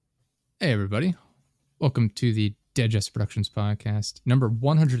Hey, everybody. Welcome to the Digest Productions podcast, number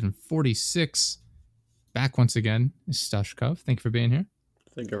 146. Back once again is Stashkov. Thank you for being here.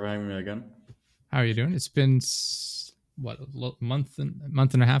 Thank you for having me again. How are you doing? It's been, a month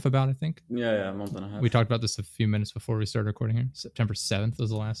and a half about, I think. Yeah, a month and a half. We talked about this a few minutes before we started recording here. September 7th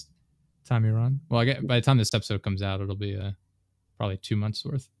was the last time you were on. Well, by the time this episode comes out, it'll be probably 2 months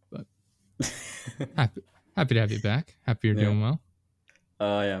worth. But happy to have you back. Happy you're doing well. Yeah,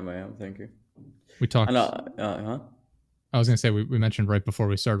 I am. Thank you. We talked. I was going to say, we mentioned right before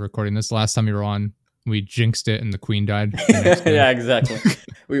we started recording this, last time you were on, we jinxed it and the queen died. Yeah, exactly.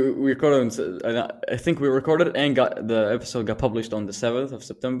 we recorded, I think we recorded and the episode got published on the 7th of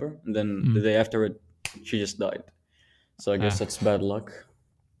September. And then the day after it, she just died. So I guess that's bad luck.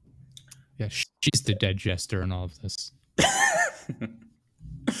 Yeah, she's the dead jester in all of this.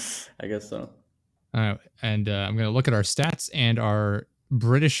 I guess so. And I'm going to look at our stats, and our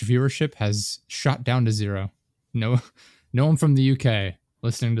British viewership has shot down to 0. No one from the UK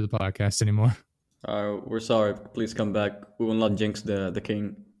listening to the podcast anymore. We're sorry. Please come back. We will not jinx the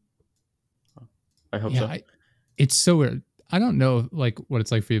king. I hope so. It's so weird. I don't know what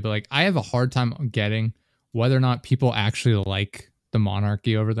it's like for you, but I have a hard time getting whether or not people actually like the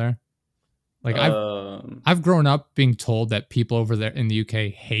monarchy over there. I've grown up being told that people over there in the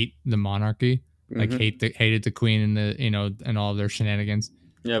UK hate the monarchy. Hated the queen and and all of their shenanigans.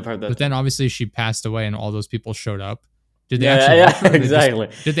 Yeah, I've heard that. But then obviously she passed away and all those people showed up. Did they actually like her? Exactly.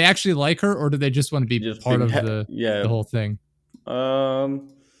 Did they actually like her, or did they just want to be part of the whole thing? I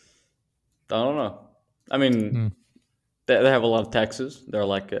don't know. I mean, they have a lot of taxes. They're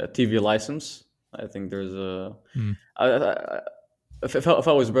like a TV license. I think there's a... If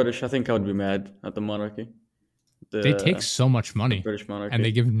I was British, I think I would be mad at the monarchy. They take so much money, British monarchy, and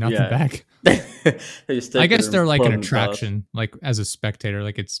they give nothing back. I guess they're like an attraction, like as a spectator.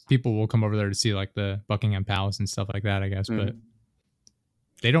 Like it's people will come over there to see like the Buckingham Palace and stuff like that. I guess, but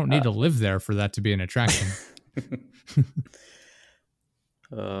they don't need to live there for that to be an attraction.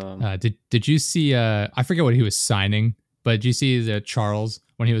 Did you see? I forget what he was signing, but did you see the Charles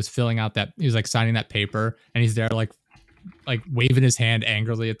when he was filling out that he was like signing that paper, and he's there like waving his hand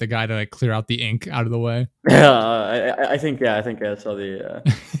angrily at the guy to like clear out the ink out of the way. I think I saw the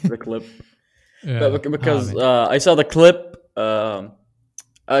clip. Because I saw the clip.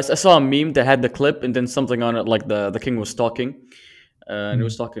 I saw a meme that had the clip and then something on it like the king was talking, and he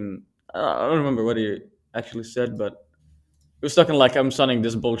was talking. I don't remember what he actually said, but he was talking like, "I'm signing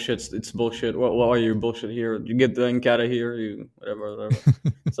this bullshit. It's bullshit. What are you bullshit here? You get the ink out of here. You whatever."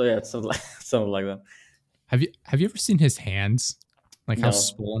 So yeah, it's something like that. Have you ever seen his hands? Like how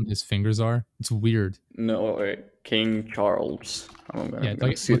swollen his fingers are? It's weird. No, wait. King Charles.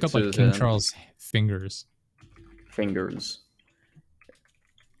 Look up like King Charles fingers. Fingers.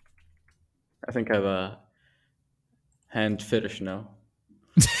 I think I have a hand fetish now.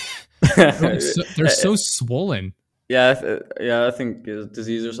 They're so swollen. Yeah, I think it's a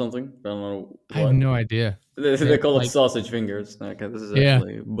disease or something. I don't know. I have no idea. They call it sausage fingers. Okay, this is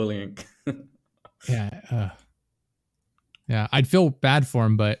actually bullying. Yeah, I'd feel bad for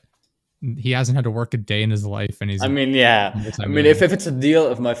him, but he hasn't had to work a day in his life, and he's. I mean, if it's a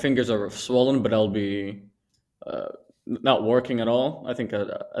deal, if my fingers are swollen, but I'll be not working at all, I think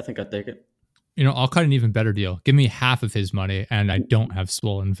I'd take it. I'll cut an even better deal. Give me half of his money, and I don't have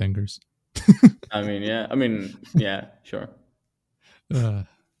swollen fingers. I mean, yeah, sure. Man.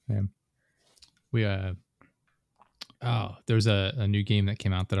 There's a new game that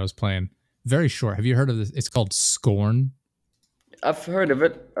came out that I was playing. Very short. Have you heard of this? It's called Scorn. I've heard of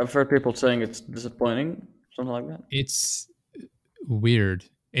it. I've heard people saying it's disappointing, something like that. It's weird.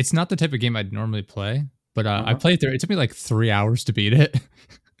 It's not the type of game I'd normally play, but I played there. It took me like 3 hours to beat it.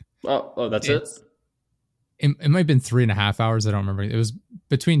 Oh, that's it? It might have been 3.5 hours. I don't remember. It was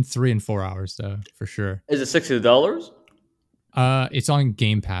between 3 and 4 hours, though, for sure. Is it $60? It's on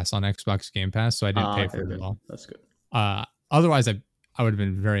Game Pass, on Xbox Game Pass, so I didn't pay for it at all. That's good. Otherwise, I would have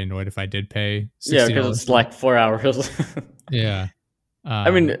been very annoyed if I did pay $60. Yeah, because it's like 4 hours. Yeah. I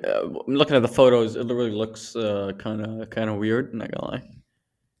mean, looking at the photos, it really looks kind of weird. Not gonna lie.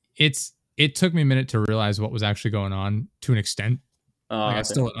 It took me a minute to realize what was actually going on to an extent. I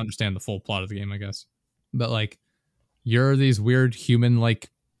still don't understand the full plot of the game, I guess. But you're these weird human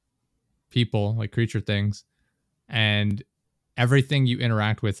people, like creature things, and everything you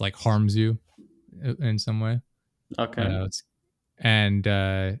interact with harms you in some way. Okay. Up,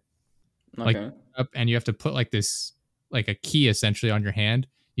 and you have to put this a key essentially on your hand.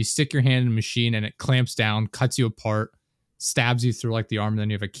 You stick your hand in a machine and it clamps down, cuts you apart, stabs you through the arm, and then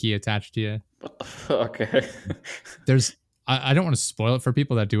you have a key attached to you. Okay. There's I don't want to spoil it for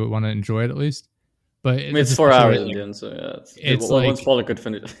people that do want to enjoy it at least. But I mean, it's 4 hours in the end, so yeah, it's like, one spoiler could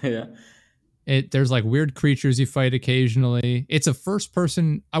finish. Yeah. There's like weird creatures you fight occasionally. It's a first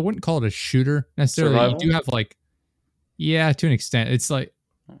person. I wouldn't call it a shooter necessarily. Survival? You do have like, yeah, to an extent. It's like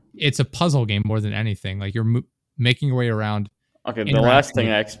it's a puzzle game more than anything. Like you're making your way around. Okay, the last thing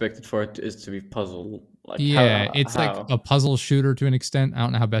I expected for it is to be puzzle. Like it's like a puzzle shooter to an extent. I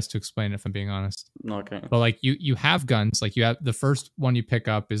don't know how best to explain it if I'm being honest. Okay. But like you have guns. Like you have the first one you pick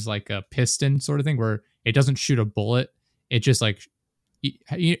up is like a piston sort of thing where it doesn't shoot a bullet. It just like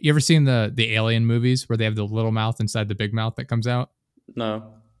you ever seen the Alien movies where they have the little mouth inside the big mouth that comes out?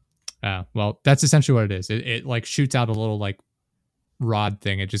 No. Well, that's essentially what it is. It like shoots out a little like rod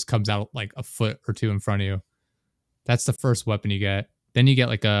thing. It just comes out like a foot or two in front of you. That's the first weapon you get. Then you get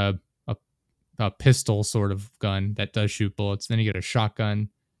like a pistol sort of gun that does shoot bullets. Then you get a shotgun.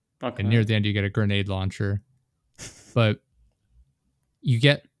 Okay. And near the end you get a grenade launcher. But you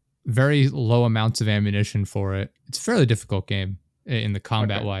get very low amounts of ammunition for it. It's a fairly difficult game in the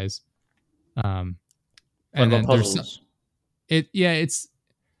combat wise. And then there's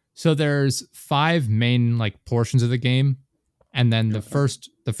so there's 5 main like portions of the game, and then the first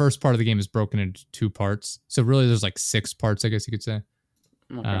part of the game is broken into 2 parts. So really there's like 6 parts, I guess you could say.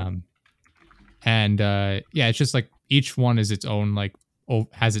 Okay. It's just like each one is its own like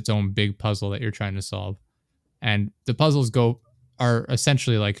has its own big puzzle that you're trying to solve. And the puzzles are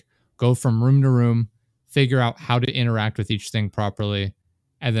essentially like go from room to room, figure out how to interact with each thing properly,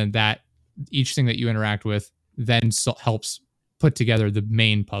 and then each thing that you interact with then helps put together the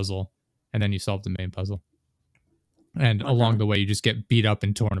main puzzle, and then you solve the main puzzle. And along the way, you just get beat up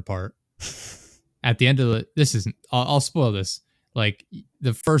and torn apart. At the end of I'll spoil this. Like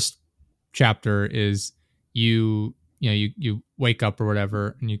the first chapter is you wake up or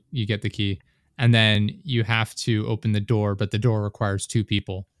whatever, and you get the key, and then you have to open the door, but the door requires 2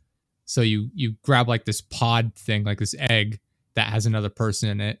 people. So you grab like this pod thing, like this egg that has another person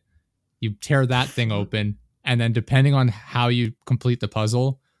in it. You tear that thing open, and then depending on how you complete the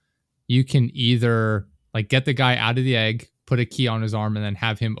puzzle, you can either like get the guy out of the egg, put a key on his arm, and then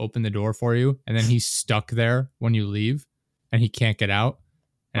have him open the door for you, and then he's stuck there when you leave, and he can't get out,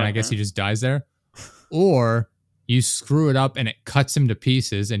 and I guess he just dies there. Or you screw it up and it cuts him to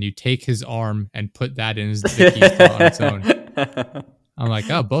pieces, and you take his arm and put that in the key slot on its own. I'm like,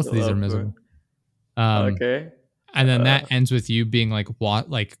 oh, both of these are miserable. Okay. And then that ends with you being like, what?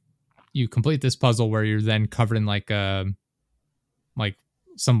 Like, you complete this puzzle where you're then covered in like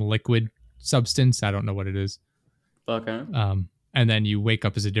some liquid substance. I don't know what it is. Okay. And then you wake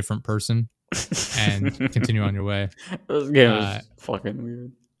up as a different person and continue on your way. This game is fucking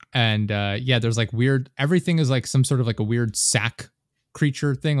weird. And there's like weird. Everything is like some sort of like a weird sack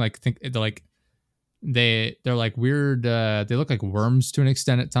creature thing. Like they're like weird. They look like worms to an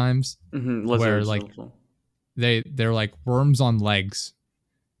extent at times. Mm-hmm. Where like they're like worms on legs,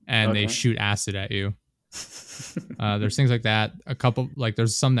 and they shoot acid at you. There's things like that. A couple like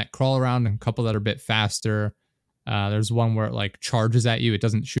there's some that crawl around, and a couple that are a bit faster. There's one where it like charges at you. It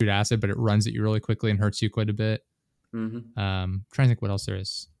doesn't shoot acid, but it runs at you really quickly and hurts you quite a bit. Mm-hmm. Trying to think what else there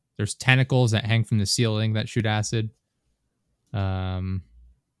is. There's tentacles that hang from the ceiling that shoot acid.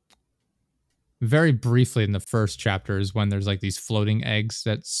 Very briefly in the first chapter is when there's like these floating eggs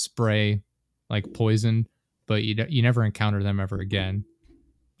that spray like poison, but you never encounter them ever again.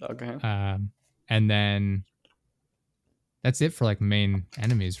 Okay. And then that's it for like main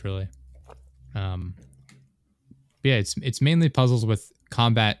enemies really. Yeah, it's mainly puzzles with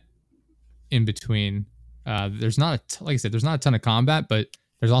combat in between. There's not like I said, there's not a ton of combat, but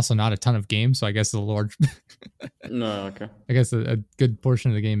there's also not a ton of games. So I guess the large, no, okay. I guess a good portion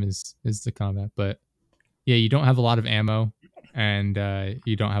of the game is the combat, but yeah, you don't have a lot of ammo, and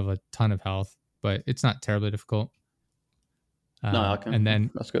you don't have a ton of health, but it's not terribly difficult. No, okay. And then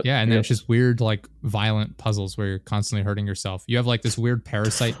that's good. Yeah, and then it's just weird like violent puzzles where you're constantly hurting yourself. You have like this weird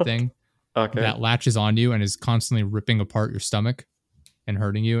parasite thing that latches on you and is constantly ripping apart your stomach and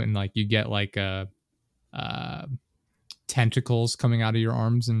hurting you, and like you get like tentacles coming out of your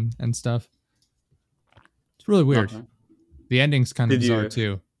arms and stuff. It's really weird. Okay. The ending's kind of bizarre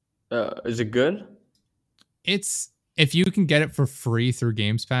too. Is it good? It's if you can get it for free through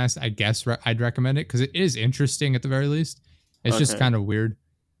Games Pass, I guess I'd recommend it because it is interesting at the very least. It's just kind of weird.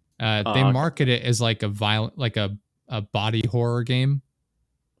 They market it as like a violent, like a body horror game.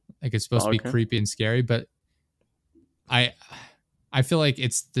 Like it's supposed to be creepy and scary, but I feel like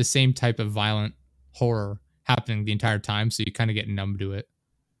it's the same type of violent horror happening the entire time, so you kind of get numb to it.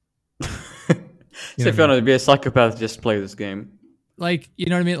 So if you want to be a psychopath, just play this game. Like, you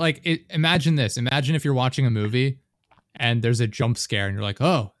know what I mean? Like, imagine this. Imagine if you're watching a movie and there's a jump scare, and you're like,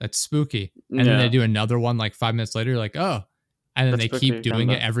 oh, that's spooky. And then they do another one like 5 minutes later, you're like, oh. And then that's they keep doing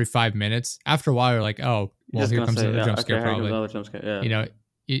it every 5 minutes. After a while, you're like, oh, well, here comes another jump scare, probably. Another jump scare, yeah. You know,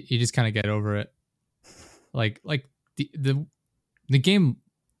 you just kind of get over it. Like the game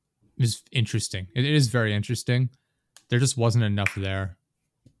is interesting. It is very interesting. There just wasn't enough there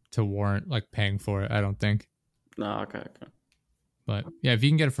to warrant like paying for it, I don't think. No, okay. But yeah, if you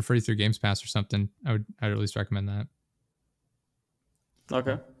can get it for free through Games Pass or something, I'd at least recommend that.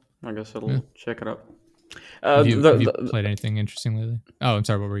 Okay, I guess I'll check it out. Have you played anything interesting lately? Oh, I'm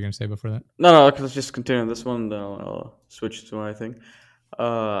sorry. What were you going to say before that? No. Let's just continue this one. Then I'll switch to my thing.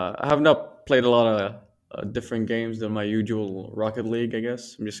 I have not played a lot of different games than my usual Rocket League. I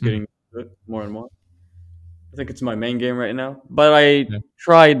guess I'm just getting to it more and more. I think it's my main game right now. But I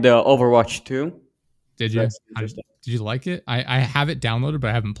tried Overwatch 2. Did you? Did you like it? I have it downloaded, but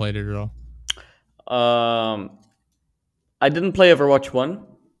I haven't played it at all. I didn't play Overwatch 1.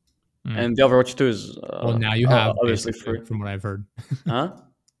 And the Overwatch 2 is well, now you have obviously free, from what I've heard. Huh?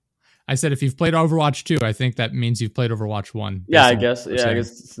 I said if you've played Overwatch 2, I think that means you've played Overwatch 1. Yeah, I guess. Yeah, I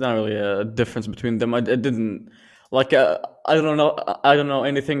guess it's not really a difference between them. I didn't like. I don't know. I don't know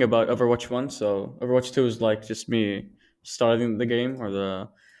anything about Overwatch 1, so Overwatch 2 is like just me starting the game or the.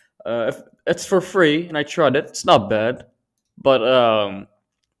 If it's for free, and I tried it. It's not bad, but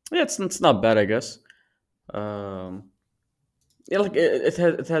yeah, it's not bad, I guess. Yeah, like it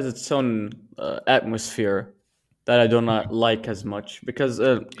has its own atmosphere that I do not like as much because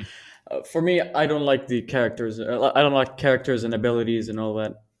for me I don't like the characters. I don't like characters and abilities and all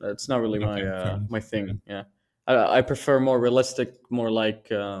that. It's not really my thing. Yeah, I prefer more realistic, more like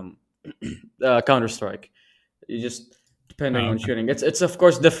Counter-Strike. You just depending on shooting. It's of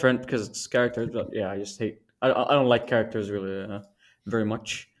course different because it's characters, but yeah, I just hate. I don't like characters really very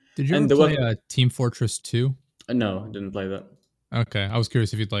much. Did you ever play Team Fortress 2? No, I didn't play that. Okay, I was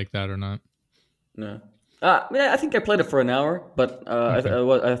curious if you'd like that or not. No, I think I played it for an hour, but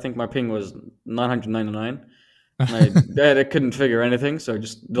I think my ping was 999. I couldn't figure anything, so I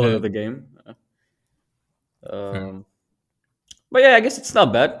just deleted the game. But yeah, I guess it's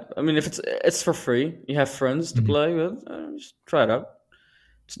not bad. I mean, if it's for free, you have friends to play with, just try it out.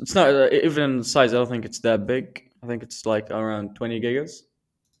 It's not even in size. I don't think it's that big. I think it's like around 20 gigas.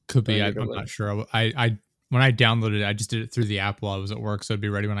 Could be. I'm not sure. I when I downloaded it, I just did it through the app while I was at work, so it'd be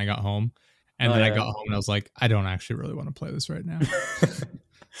ready when I got home. And then I got home and I was like, I don't actually really want to play this right now.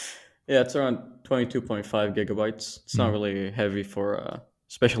 Yeah, it's around 22.5 gigabytes. It's not really heavy for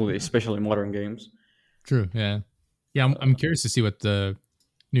especially modern games. True. Yeah. Yeah. I'm curious to see what the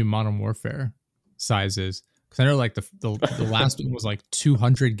new Modern Warfare size is. Because I know like the last one was like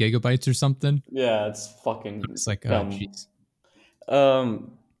 200 gigabytes or something. Yeah, it's fucking. It's like, oh, jeez.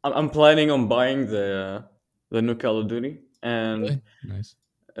 I'm planning on buying the new Call of Duty, and really? Nice.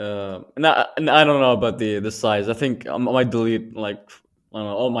 And I don't know about the size. I think I might delete like I don't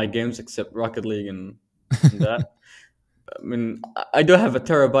know all my games except Rocket League and that. I mean, I do have a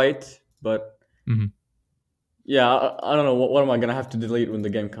terabyte, but yeah, I don't know what am I gonna have to delete when the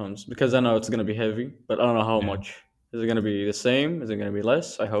game comes because I know it's gonna be heavy, but I don't know how much. Is it gonna be the same? Is it gonna be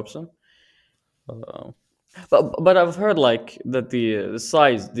less? I hope so. But I've heard like that the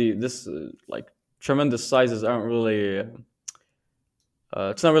size this like tremendous sizes aren't really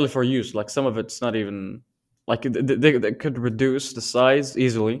it's not really for use. Like some of it's not even like they could reduce the size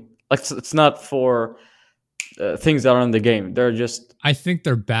easily. Like it's not for things that are in the game. They're just. I think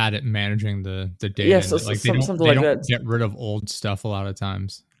they're bad at managing the data. Yeah, like they don't that. Get rid of old stuff a lot of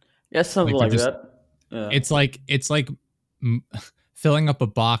times. Yeah, something like that. Yeah. It's like filling up a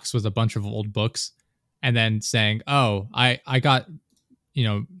box with a bunch of old books. And then saying, "Oh, I got,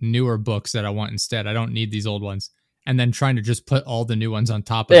 newer books that I want instead. I don't need these old ones." And then trying to just put all the new ones on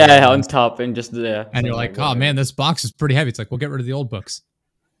top of on top and just And you're like, "Oh man, this box is pretty heavy." It's like, "Well, get rid of the old books."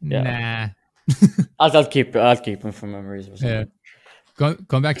 Yeah. Nah. I'll keep them for memories or something. Yeah.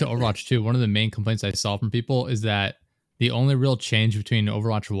 Going back to Overwatch 2, one of the main complaints I saw from people is that the only real change between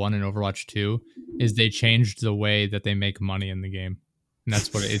Overwatch 1 and Overwatch 2 is they changed the way that they make money in the game. And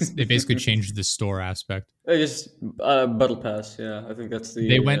that's what it is. They basically changed the store aspect. They just battle pass. Yeah, I think that's the.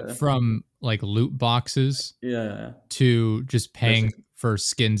 They went from like loot boxes, to just paying for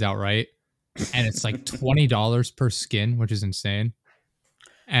skins outright, and it's like $20 per skin, which is insane.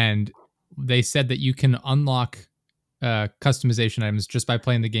 And they said that you can unlock customization items just by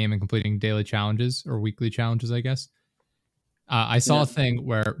playing the game and completing daily challenges or weekly challenges, I guess. I saw a thing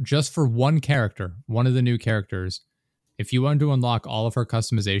where just for one character, one of the new characters. If you wanted to unlock all of her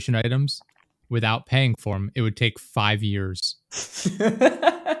customization items without paying for them, it would take 5 years.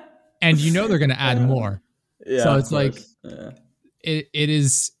 And they're going to add more. Yeah, So of it's like course. Yeah. it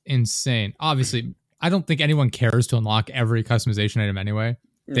is insane. Obviously, I don't think anyone cares to unlock every customization item anyway.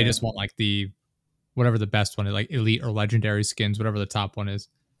 They Yeah. just want like the whatever the best one is, like elite or legendary skins, whatever the top one is.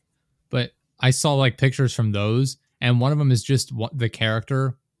 But I saw like pictures from those, and one of them is just the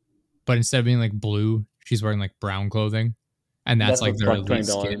character, but instead of being like blue, she's wearing like brown clothing, and that's That like looks their like elite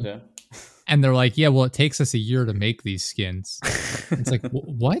 $20, skin. yeah. And they're like, yeah, well, it takes us a year to make these skins. It's like,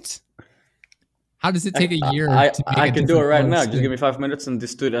 what? How does it take a year to make I a can do it different right color now. skin? Just give me 5 minutes and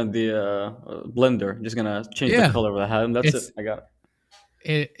this dude and the blender. Just gonna change the Yeah, color of the hat, and that's it. I got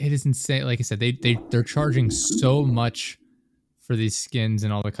it. it is insane. Like I said, they're charging so much for these skins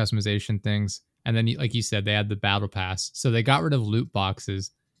and all the customization things. And then, like you said, they had the battle pass, so they got rid of loot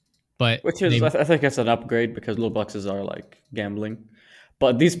boxes. But Which is, they I think it's an upgrade because loot boxes are like gambling,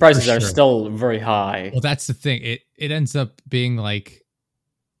 but these for prices are sure. still very high. Well, that's the thing. It ends up being like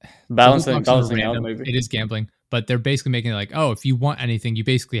Balancing out, random. maybe. It is gambling, but they're basically making it like, oh, if you want anything, you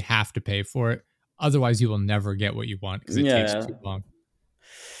basically have to pay for it. Otherwise, you will never get what you want because it takes Yeah. too long.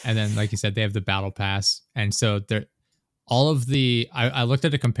 And then, like you said, they have the battle pass, and so they're all of the. I looked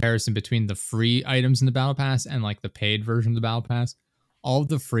at a comparison between the free items in the battle pass and like the paid version of the battle pass. All of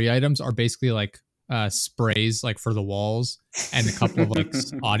the free items are basically like sprays, like for the walls, and a couple of like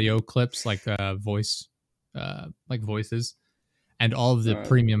audio clips, like like voices. And all of the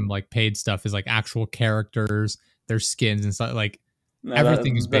premium like paid stuff is like actual characters, their skins and stuff. Like No,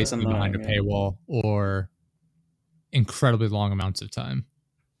 everything is that's basically behind a annoying. Yeah. paywall or incredibly long amounts of time.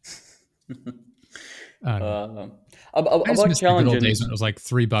 About challenging days when challenges, it was like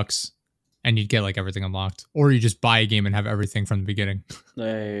 $3 and you'd get like everything unlocked, or you just buy a game and have everything from the beginning.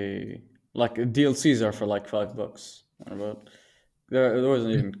 like DLCs are for like $5. About there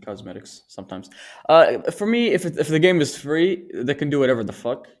wasn't even cosmetics sometimes. For me, if the game is free, they can do whatever the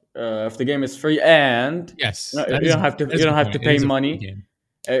fuck. If the game is free and Yes, you don't have to pay money.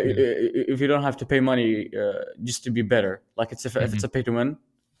 If you don't have to pay money just to be better, like if it's a pay to win,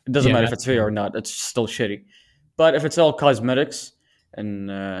 it doesn't matter if it's free or not. It's still shitty. But if it's all cosmetics and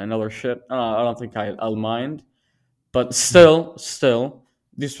other shit, I don't think I'll mind. But still,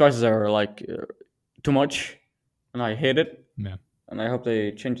 these prices are like too much, and I hate it. Yeah. And I hope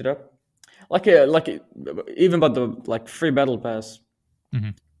they change it up. Even about the like free battle pass. Mm-hmm.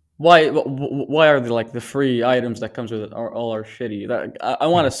 Why are the free items that comes with it all are shitty? I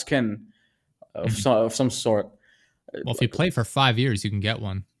want a skin of some sort. Well, if you play for 5 years, you can get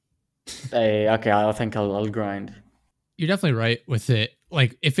one. Hey, okay, I think I'll grind. You're definitely right with it.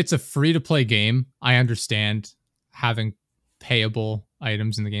 Like if it's a free to play game, I understand having payable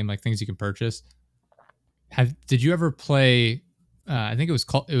items in the game, like things you can purchase. Did you ever play? I think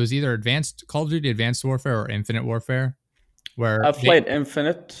it was either Call of Duty Advanced Warfare or Infinite Warfare. Where I've played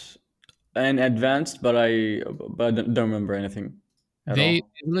Infinite and Advanced, but I don't remember anything. They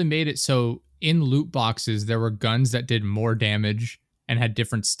really made it so in loot boxes there were guns that did more damage and had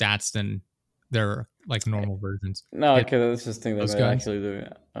different stats than their like normal versions. No, okay, that's just thing that they actually do.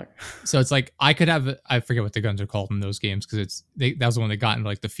 Yeah. Okay. So it's like I forget what the guns are called in those games because that was the one that got into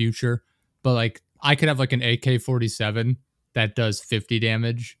like the future. But like I could have like an AK-47 that does 50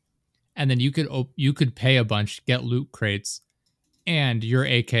 damage, and then you could pay a bunch, get loot crates, and your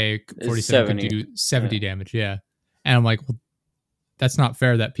AK-47 could do 70 damage. Yeah, and I'm like, well, that's not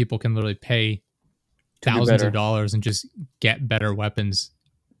fair that people can literally pay thousands of dollars and just get better weapons.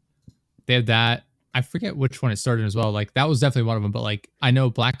 They had that. I forget which one it started as well. Like that was definitely one of them. But like I know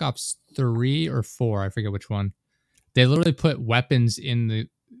Black Ops 3 or 4, I forget which one. They literally put weapons in the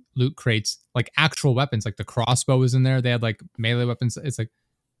loot crates, like actual weapons, like the crossbow was in there. They had like melee weapons. It's like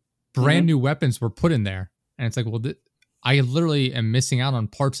brand new weapons were put in there, and it's like, well, I literally am missing out on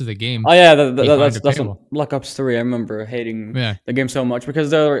parts of the game. Oh yeah, that's Black Ops 3. I remember hating the game so much because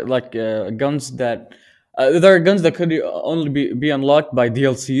there are like guns that could only be unlocked by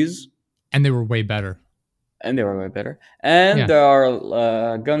DLCs, and they were way better. And there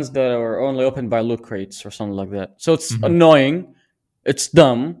are guns that are only opened by loot crates or something like that. So it's annoying. It's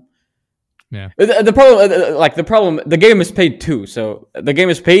dumb. Yeah. The problem, the game is paid too. So the game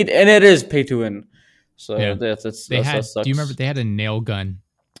is paid, and it is pay to win. So that sucks. Do you remember they had a nail gun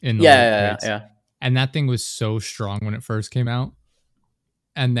in the yeah. And that thing was so strong when it first came out.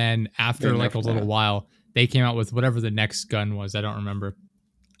 And then after like a little while, they came out with whatever the next gun was. I don't remember.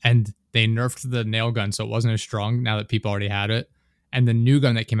 And they nerfed the nail gun so it wasn't as strong now that people already had it. And the new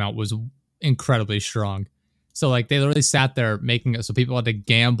gun that came out was incredibly strong. So like they literally sat there making it so people had to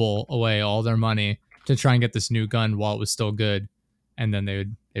gamble away all their money to try and get this new gun while it was still good. And then they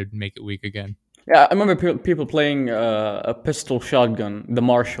would make it weak again. Yeah, I remember people playing a pistol shotgun, the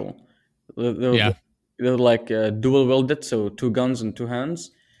Marshall. they're like dual wielded, so 2 guns and 2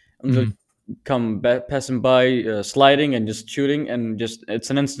 hands, and they come passing by, sliding and just shooting, and just it's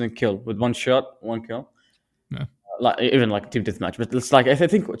an instant kill with 1 shot, 1 kill. Yeah. Like even like team deathmatch, but it's like I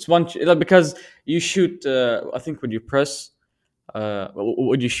think it's because you shoot. I think when you press,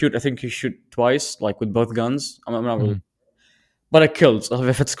 would you shoot? I think you shoot twice, like with both guns. I'm not really, but it kills.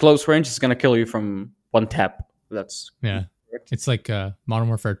 If it's close range, it's gonna kill you from 1 tap. That's correct. It's like Modern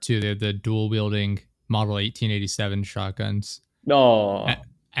Warfare 2. They have the dual wielding Model 1887 shotguns. No,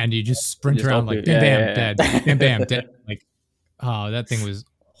 and you just sprint around like bam, bam, dead, bam, bam, dead. Like, oh, that thing was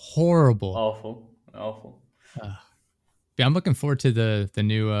horrible. Awful. Yeah, I'm looking forward to the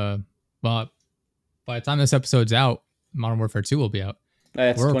new. Well, by the time this episode's out, Modern Warfare 2 will be out.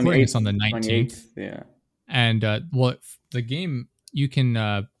 We're recording this on the 19th. Yeah. And the game, you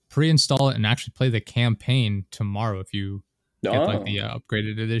can pre-install it and actually play the campaign tomorrow if you get like the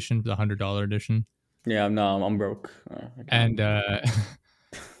upgraded edition, the $100 edition. Yeah, I'm broke. And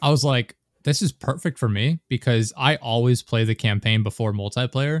I was like, this is perfect for me because I always play the campaign before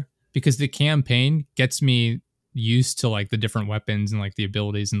multiplayer because the campaign gets me used to like the different weapons and like the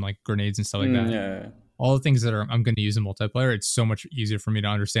abilities and like grenades and stuff like that. Yeah. All the things that I'm going to use in multiplayer, it's so much easier for me to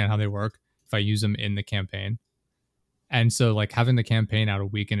understand how they work if I use them in the campaign. And so like having the campaign out a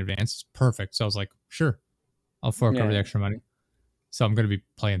week in advance is perfect. So I was like, sure, I'll fork over the extra money. So I'm going to be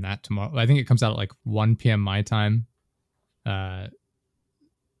playing that tomorrow. I think it comes out at like 1 p.m. my time.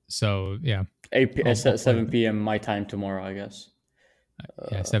 So yeah, 7 p.m. my time tomorrow, I guess.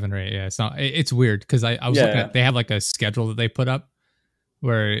 Yeah, 7 or 8. Yeah, it's weird because I was looking at, they have like a schedule that they put up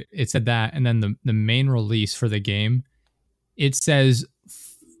where it said that, and then the main release for the game, it says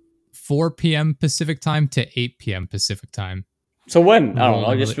 4 p.m. Pacific time to 8 p.m. Pacific time. So when? I don't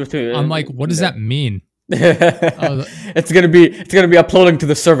know. I'm like, what does that mean? It's gonna be uploading to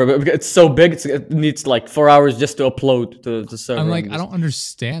the server, but it's so big, it needs like 4 hours just to upload to the server. I'm like, I don't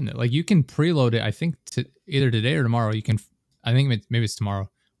understand it. Like, you can preload it. I think to either today or tomorrow. You can. I think maybe it's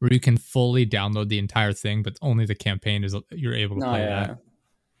tomorrow, where you can fully download the entire thing, but only the campaign is you're able to play that.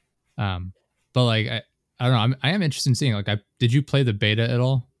 But like I don't know. I am interested in seeing like did you play the beta at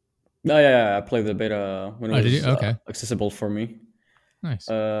all? No, yeah, I played the beta when it was accessible for me. Nice.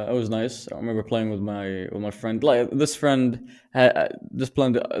 It was nice. I remember playing with my friend. Like this friend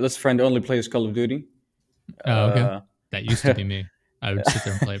only plays Call of Duty. Oh, okay. That used to be me. I would sit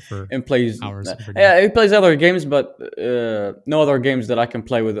there and play it for hours every day. Yeah, he plays other games, but no other games that I can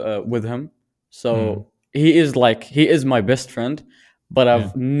play with him. So he is my best friend, but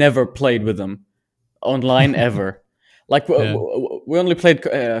I've never played with him online ever. Like we only played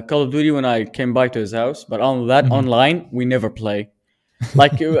Call of Duty when I came by to his house, but on that online we never play.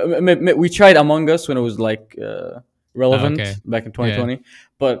 Like we tried Among Us when it was like relevant back in 2020,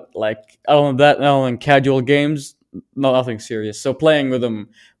 but like other than casual games, nothing serious. So playing with him,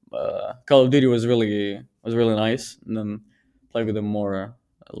 Call of Duty was really nice, and then playing with him more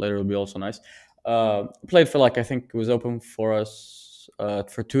later will be also nice. Played for like I think it was open for us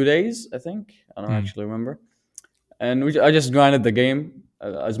for 2 days. I think I don't actually remember, and I just grinded the game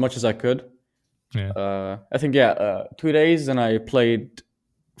as much as I could. Yeah. I think 2 days, and I played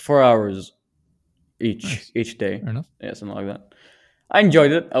 4 hours each day. Fair enough. Yeah, something like that. I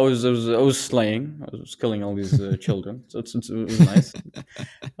enjoyed it. I was slaying. I was killing all these children. So it was nice.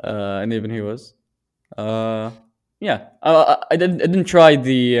 And even he was. I didn't try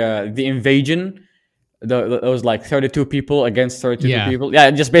the invasion. There was like 32 people against 32 people. Yeah,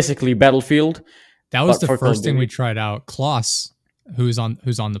 just basically Battlefield. That was the first thing we tried out. Klaus, who's on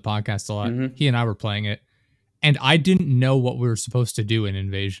the podcast a lot, he and I were playing it, and I didn't know what we were supposed to do in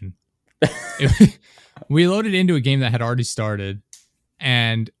Invasion. We loaded into a game that had already started,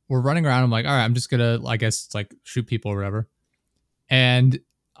 and we're running around. I'm like, all right, I'm just gonna, I guess, like shoot people or whatever. And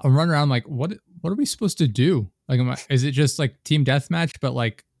I'm running around. I'm like, what are we supposed to do? Like, is it just like team deathmatch, but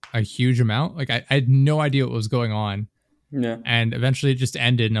like a huge amount? Like, I had no idea what was going on. Yeah. And eventually it just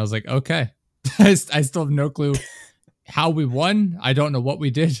ended, and I was like, okay, I still have no clue how we won. I don't know what we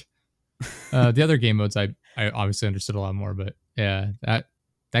did. The other game modes, I obviously understood a lot more, but yeah,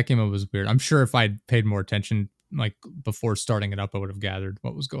 that game mode was weird. I'm sure if I'd paid more attention, like before starting it up, I would have gathered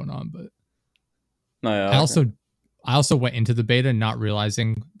what was going on. But I also went into the beta not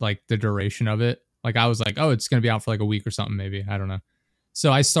realizing like the duration of it. Like I was like, oh, it's gonna be out for like a week or something, maybe. I don't know.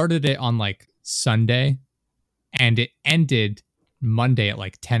 So I started it on like Sunday, and it ended Monday at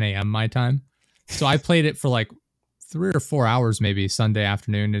like 10 a.m. my time. So I played it for like 3 or 4 hours, maybe Sunday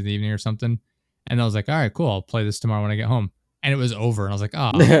afternoon in the evening or something. And I was like, all right, cool. I'll play this tomorrow when I get home. And it was over. And I was like,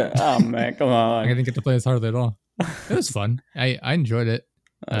 oh, oh man, come on. I didn't get to play this hardly at all. It was fun. I enjoyed it.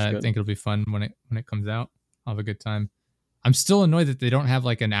 I think it'll be fun when it comes out. I'll have a good time. I'm still annoyed that they don't have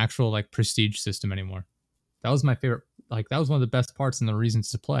like an actual like prestige system anymore. That was my favorite. Like that was one of the best parts and the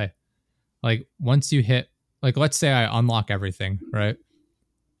reasons to play. Like once you hit, like let's say I unlock everything, right?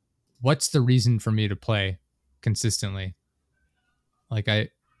 What's the reason for me to play consistently? Like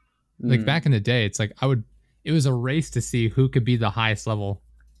back in the day, it's like it was a race to see who could be the highest level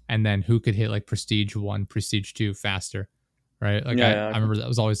and then who could hit like prestige 1, prestige 2 faster. Right? Like I remember that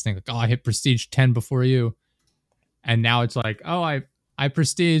was always thinking like, oh, I hit prestige 10 before you. And now it's like, oh, I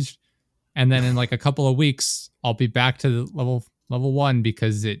prestiged. And then in like a couple of weeks, I'll be back to the level 1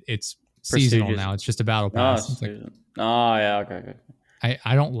 because it's seasonal now. It's just a battle pass. Okay.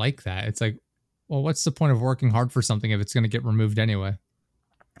 I don't like that. It's like, well, what's the point of working hard for something if it's going to get removed anyway?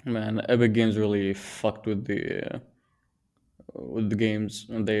 Man, Epic Games really fucked with the games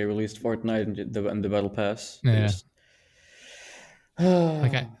when they released Fortnite and the battle pass. Yeah.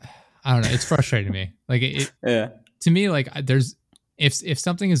 Like I don't know. It's frustrating to me. Like to me, like there's if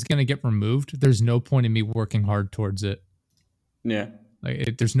something is going to get removed, there's no point in me working hard towards it. Yeah.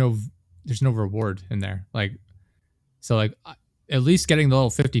 Like there's no reward in there. Like so like at least getting the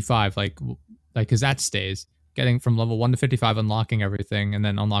level 55 like cuz that stays. Getting from level 1 to 55, unlocking everything and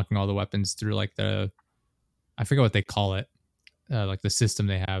then unlocking all the weapons through like I forget what they call it. Like the system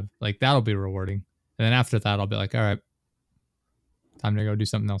they have. Like that'll be rewarding. And then after that I'll be like, all right, time to go do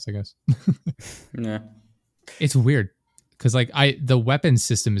something else, I guess. Yeah. It's weird because like the weapon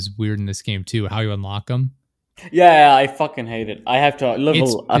system is weird in this game too. How you unlock them. Yeah, I fucking hate it. I have to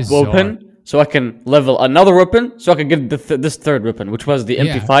level a weapon so I can level another weapon so I can get this third weapon, which was the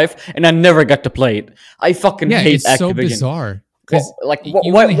MP5, and I never got to play it. I fucking hate Activision. It's so bizarre. Well, like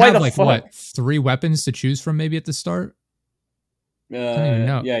you only have like what 3 weapons to choose from maybe at the start. I don't even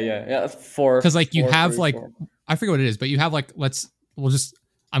know. Yeah. 4. Because like you have 3, like 4. I forget what it is, but you have like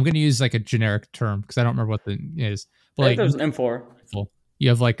I'm going to use like a generic term because I don't remember what the is. But like there's an M4. You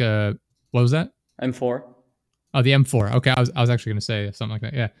have like what was that? M4. Oh, the M4. Okay, I was actually going to say something like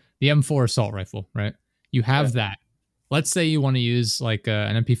that. Yeah, the M4 assault rifle, right? You have that. Let's say you want to use like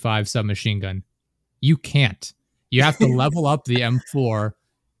an MP5 submachine gun. You can't. You have to level up the M4,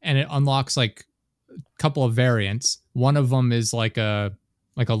 and it unlocks like a couple of variants. One of them is like a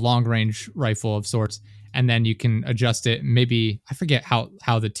long range rifle of sorts, and then you can adjust it. Maybe I forget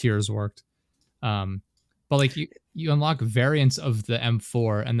how the tiers worked, but like you unlock variants of the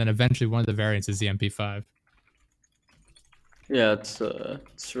M4, and then eventually one of the variants is the MP5. Yeah, it's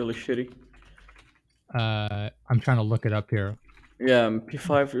really shitty. I'm trying to look it up here. Yeah,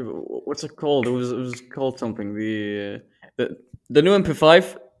 MP5. What's it called? It was called something. The new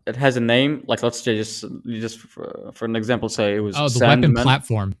MP5. It has a name. Like let's say just for an example, say it was. Oh, the weapon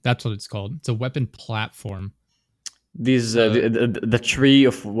platform. That's what it's called. It's a weapon platform. These the tree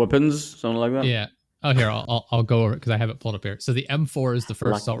of weapons, something like that. Yeah. Oh, here I'll go over it because I have it pulled up here. So the M4 is the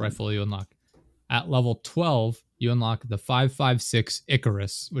first assault rifle you unlock. At level 12, you unlock the 5.56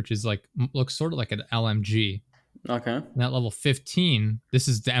 Icarus, which is like looks sort of like an LMG. Okay. And at level 15, this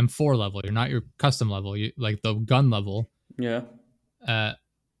is the M4 level. You're not your custom level. You like the gun level. Yeah. At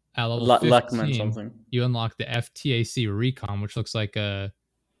level 15, something. You unlock the FTAC Recon, which looks like a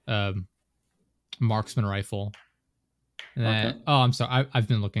marksman rifle. And then, oh, I'm sorry. I've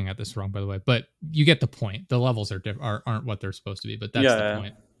been looking at this wrong, by the way. But you get the point. The levels aren't what they're supposed to be, but that's the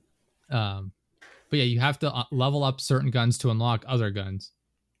point. But yeah, you have to level up certain guns to unlock other guns,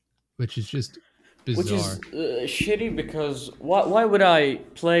 which is just bizarre. Which is shitty because why would I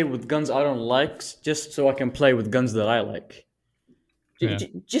play with guns I don't like just so I can play with guns that I like?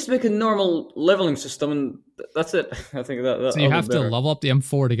 Just make a normal leveling system and that's it. I think that. So you have to level up the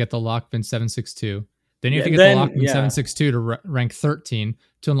M4 to get the Lockman 7.62. Then you have to get the Lockman 7.62 to rank 13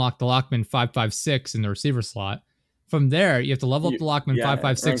 to unlock the Lockman 5.56 in the receiver slot. From there, you have to level up the Lockman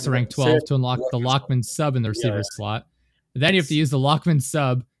 5.56 to rank 12 to unlock the Lockman sub in the receiver slot. Then you have to use the Lockman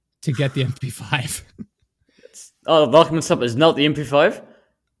sub to get the MP5. Oh, the Lockman sub is not the MP5?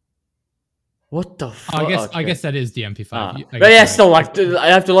 What the fuck? I guess that is the MP5. But yeah, still, like, I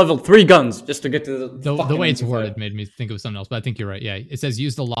have to level 3 guns just to get to the way it's worded made me think of something else, but I think you're right. Yeah, it says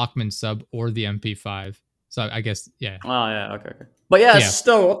use the Lockman sub or the MP5. So I guess, yeah. Oh, yeah, okay. But yeah,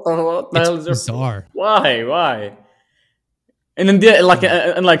 still, what the hell is bizarre. Why? And in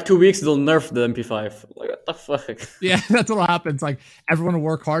like 2 weeks, they'll nerf the MP5. Like, what the fuck? Yeah, that's what happens. Like, everyone will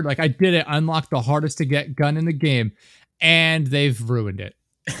work hard. Like, I did it. I unlocked the hardest to get gun in the game, and they've ruined it.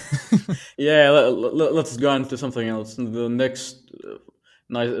 Yeah, let's go on to something else. The next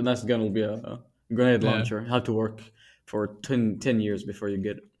nice gun will be a grenade launcher. Have to work for 10 years before you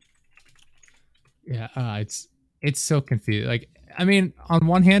get it. Yeah, It's so confusing. Like, I mean, on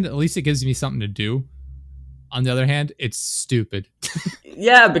one hand, at least it gives me something to do. On the other hand, it's stupid.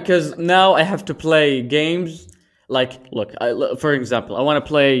 Yeah, because now I have to play games. Like, look, for example, I want to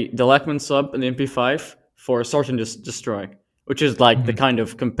play the Lachman sub in the MP5 for Search and Destroy, which is like the kind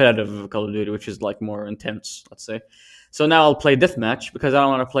of competitive Call of Duty, which is like more intense, let's say. So now I'll play Deathmatch because I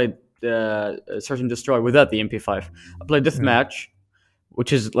don't want to play Search and Destroy without the MP5. I'll play Deathmatch,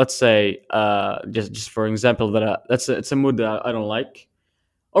 which is, let's say, just for example, it's a mood that I don't like.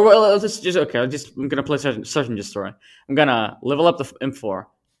 Or well, just okay. I'm gonna play Search and Destroy. I'm gonna level up the M4,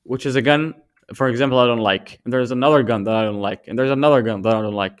 which is a gun, for example, I don't like. And there's another gun that I don't like, and there's another gun that I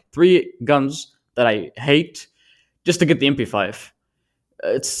don't like. 3 guns that I hate, just to get the MP5.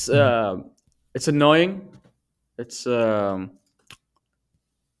 It's annoying. It's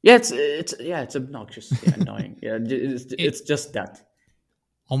it's obnoxious. Yeah, annoying. Yeah, it's just that.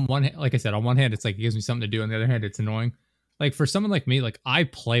 On one hand, like I said, on one hand, it's like it gives me something to do. On the other hand, it's annoying. Like for someone like me, like I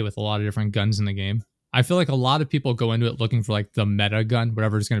play with a lot of different guns in the game. I feel like a lot of people go into it looking for like the meta gun,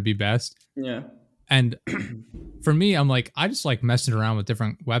 whatever is going to be best. Yeah. And for me, I'm like, I just like messing around with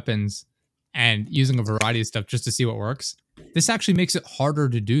different weapons and using a variety of stuff just to see what works. This actually makes it harder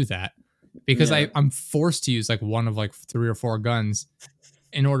to do that because I'm forced to use like one of like 3 or 4 guns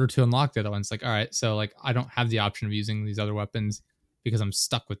in order to unlock the other one. It's like, all right, so like I don't have the option of using these other weapons because I'm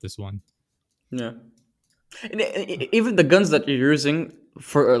stuck with this one. Yeah. And even the guns that you're using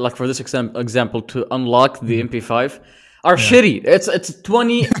for this example to unlock the MP5 are shitty. It's a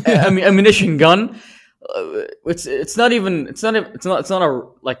 20 ammunition gun. It's not a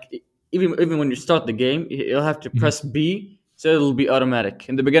like even when you start the game, you'll have to press B, so it'll be automatic.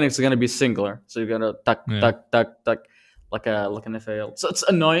 In the beginning, it's gonna be singular, so you're gonna tuck like an FAL. So it's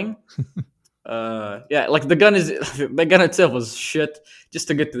annoying. Like the gun itself was shit just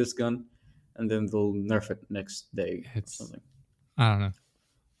to get to this gun. And then they'll nerf it next day. It's something. I don't know.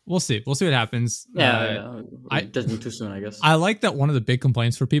 We'll see. We'll see what happens. It doesn't too soon, I guess. I like that one of the big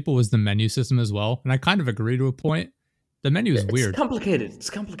complaints for people was the menu system as well, and I kind of agree to a point. The menu is weird. It's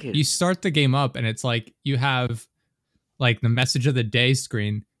complicated. You start the game up, and it's like you have like the message of the day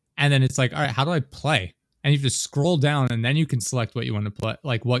screen, and then it's like, all right, how do I play? And you have to scroll down, and then you can select what you want to play,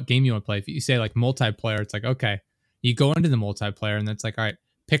 like what game you want to play. If you say like multiplayer, it's like okay, you go into the multiplayer, and then it's like, all right,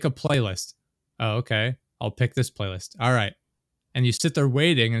 pick a playlist. Oh, okay. I'll pick this playlist. All right. And you sit there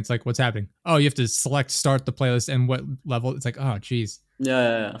waiting, and it's like, what's happening? Oh, you have to start the playlist and what level. It's like, oh, geez.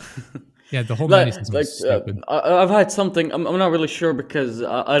 Yeah. Yeah, the whole menu system is stupid. I've had something. I'm not really sure because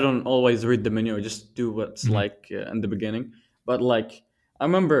I don't always read the menu. I just do what's like in the beginning. But like, I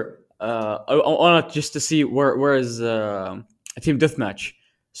remember I wanted just to see where is a team deathmatch.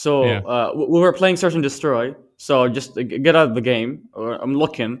 So we were playing Search and Destroy. So just get out of the game. I'm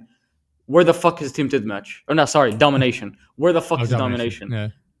looking. Where the fuck is Team Deathmatch? Oh, no, sorry, Domination. Where the fuck is Domination? Yeah.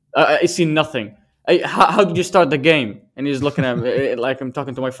 I see nothing. How did you start the game? And he's looking at me like I'm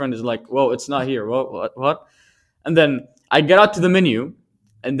talking to my friend. He's like, "Well, it's not here. What?" And then I get out to the menu,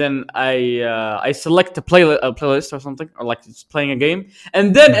 and then I select a playlist or something, or like it's playing a game,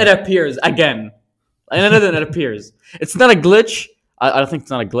 and then it appears again, and then it appears. It's not a glitch. I don't think it's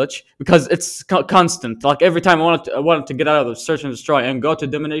not a glitch because it's constant. Like every time I wanted to get out of the Search and Destroy and go to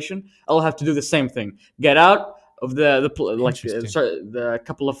Domination, I'll have to do the same thing. Get out of the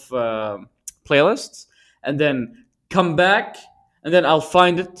couple of playlists, and then come back, and then I'll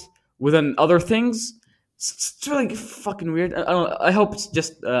find it within other things. It's really fucking weird. I hope it's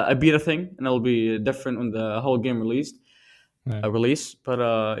just a beta thing, and it'll be different when the whole game release. But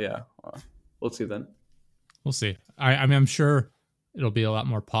we'll see then. We'll see. I mean, I'm sure it'll be a lot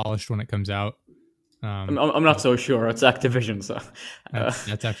more polished when it comes out. I'm not so sure. It's Activision, so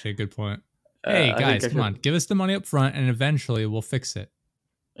that's actually a good point. Hey guys, come on, give us the money up front, and eventually we'll fix it.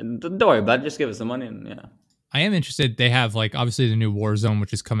 Don't worry about it. Just give us the money, and yeah. I am interested. They have like obviously the new Warzone,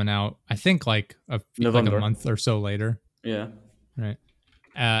 which is coming out. I think like a month or so later. Yeah. Right.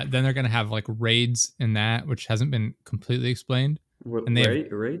 Then they're gonna have like raids in that, which hasn't been completely explained. And they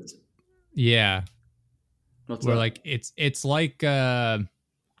raids. Yeah. What's where that? Like it's like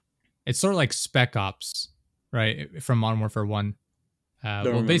it's sort of like Spec Ops, right, from Modern Warfare 1.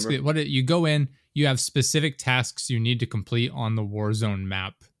 Well, basically, you go in, you have specific tasks you need to complete on the Warzone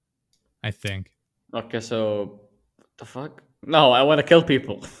map. I think. Okay, so what the fuck? No, I want to kill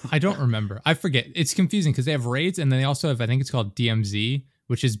people. I don't remember. I forget. It's confusing because they have raids, and then they also have, I think it's called DMZ,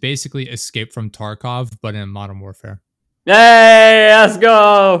 which is basically Escape from Tarkov, but in Modern Warfare. Hey, let's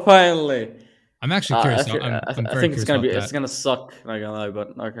go! Finally. I'm actually curious. I think it's gonna suck. Not gonna lie,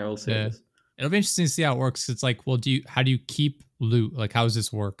 but okay, we'll see. Yeah. It'll be interesting to see how it works. It's like, well, how do you keep loot? Like, how does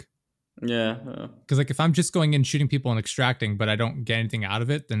this work? Yeah. Because like if I'm just going in shooting people and extracting, but I don't get anything out of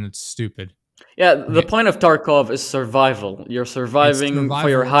it, then it's stupid. Yeah, the point of Tarkov is survival. You're surviving for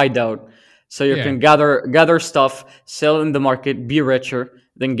your hideout, so you can gather stuff, sell in the market, be richer,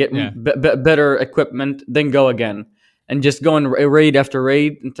 then get better equipment, then go again, and just go and raid after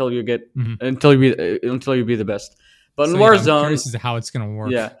raid until you get until you be the best. But in Warzone, I'm curious as to how it's gonna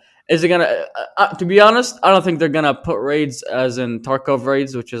work. Yeah, is it gonna? To be honest, I don't think they're gonna put raids as in Tarkov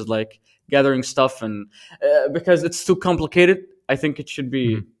raids, which is like gathering stuff, and because it's too complicated. I think it should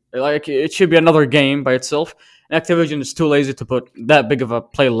be. Like it should be another game by itself. And Activision is too lazy to put that big of a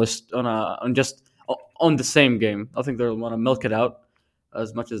playlist on the same game. I think they'll want to milk it out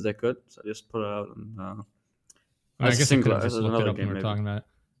as much as they could. So just put it out. And, I guess single, just look it up when we're talking about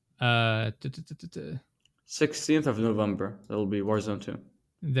it. 16th of November. That'll be Warzone 2.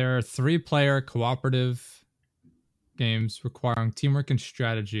 There are 3-player cooperative games requiring teamwork and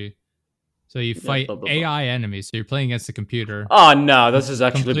strategy. So you fight AI enemies. So you're playing against a computer. Oh no, this is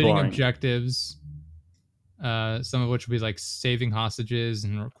actually completing boring. Objectives. Some of which will be like saving hostages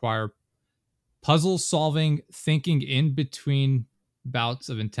and require puzzle solving, thinking in between bouts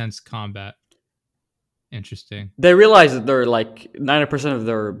of intense combat. Interesting. They realize that they're like 90% of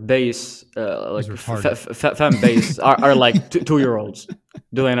their base, like fan base, are like 2-year-olds.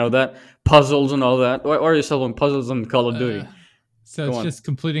 Do they know that? Puzzles and all that. Why are you selling puzzles in Call of Duty? So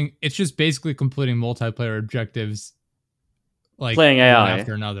it's just basically completing multiplayer objectives, like playing AI one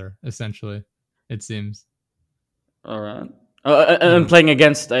after another, essentially. It seems. All right, and playing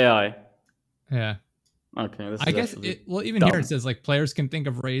against AI. Yeah. Okay. I guess even here it says like players can think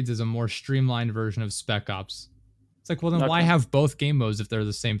of raids as a more streamlined version of Spec Ops. It's like, well then why have both game modes if they're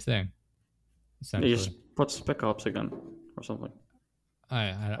the same thing? Essentially. You just put Spec Ops again or something.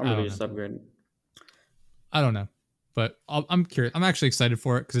 I or maybe just upgrade. I don't know. But I'm curious. I'm actually excited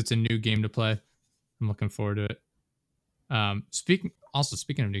for it because it's a new game to play. I'm looking forward to it. Speaking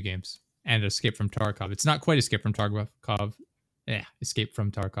of new games and Escape from Tarkov, it's not quite Escape from Tarkov. Yeah, Escape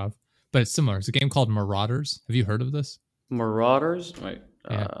from Tarkov, but it's similar. It's a game called Marauders. Have you heard of this? Marauders? Wait.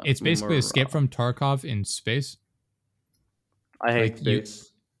 Yeah, it's basically Escape from Tarkov in space. I hate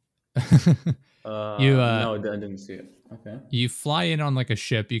space. No, I didn't see it. Okay. You fly in on like a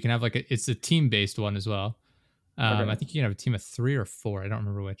ship. You can have it's a team-based one as well. I think you can have a team of 3 or 4. I don't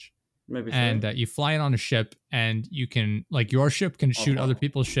remember which. Maybe. And you fly in on a ship, and you can your ship can shoot other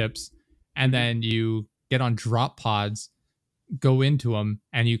people's ships, and then you get on drop pods, go into them,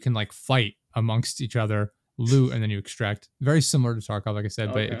 and you can fight amongst each other, loot, and then you extract. Very similar to Tarkov, like I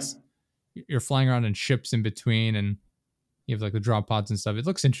said, but you're flying around in ships in between, and you have the drop pods and stuff. It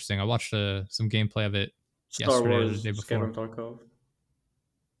looks interesting. I watched some gameplay of it yesterday or the day before. Tarkov.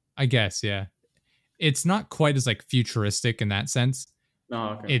 I guess, yeah. It's not quite as futuristic in that sense.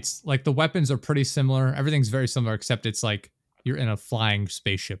 Oh, okay. It's the weapons are pretty similar. Everything's very similar, except it's you're in a flying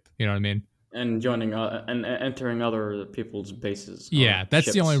spaceship. You know what I mean? And joining and entering other people's bases. Yeah, that's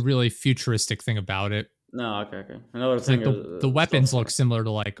ships. The only really futuristic thing about it. No, okay. Another thing is the weapons look similar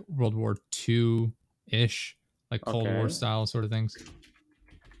to World War II ish, Cold War style sort of things.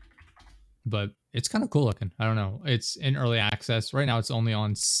 But it's kind of cool looking. I don't know. It's in early access right now. It's only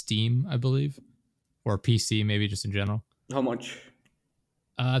on Steam, I believe. Or PC, maybe just in general. How much?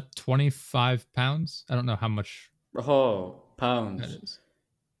 £25. I don't know how much. Oh, pounds. That is.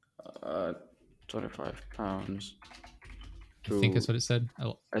 £25. I think that's what it said.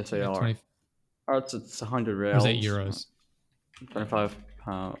 SAR. It's 100 reals. Or is that euros? £25.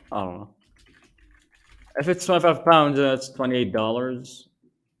 I don't know. If it's £25, that's $28.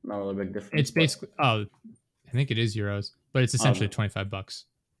 Not really a big difference. It's basically. I think it is euros, but it's essentially $25.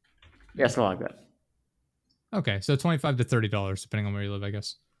 Yeah, something like that. Okay, so $25 to $30, depending on where you live, I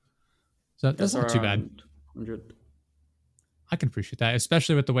guess. So that's not too bad. 100. I can appreciate that,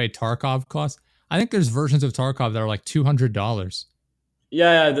 especially with the way Tarkov costs. I think there's versions of Tarkov that are $200.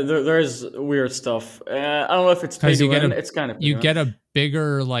 Yeah, there is weird stuff. I don't know if it's paid to win. It's kind of you get a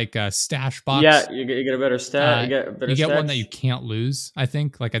bigger stash box. Yeah, you get a better stat. You get one that you can't lose. I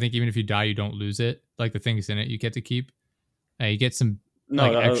think. I think even if you die, you don't lose it. The things in it, you get to keep. You get some.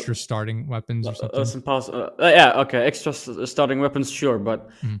 Extra starting weapons or something? That's impossible. Okay. Extra starting weapons, sure. But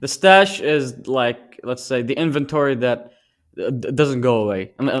the stash is let's say, the inventory that doesn't go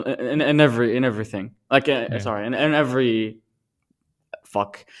away in everything. Sorry, in every...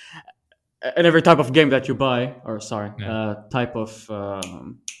 Fuck. In every type of game that you buy, or type of...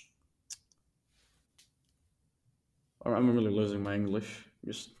 I'm really losing my English.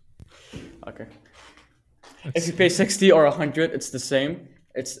 Okay. If you pay 60 or 100, it's the same.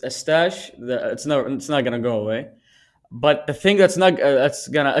 It's a stash. It's not gonna go away. but the thing that's not that's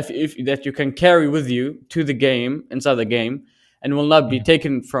gonna if that you can carry with you to the game inside the game and will not be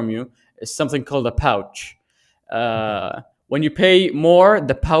taken from you is something called a pouch. When you pay more,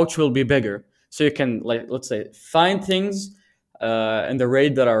 the pouch will be bigger, so you can, like, let's say, find things in the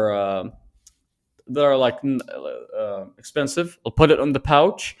raid that are like expensive. I'll put it on the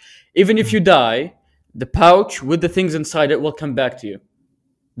pouch. Even if you die, the pouch with the things inside it will come back to you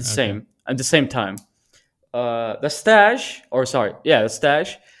the same at the same time. The stash is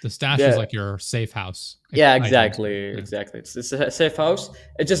like your safe house. Yeah, exactly. It's a safe house.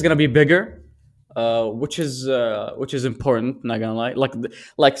 It's just gonna be bigger, which is important, not gonna lie.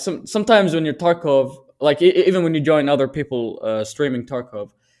 Like sometimes when you're Tarkov, like even when you join other people streaming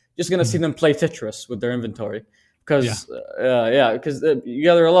Tarkov, just gonna see them play Tetris with their inventory because you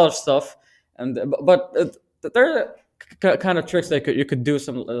gather a lot of stuff, and but there are kind of tricks that you could do,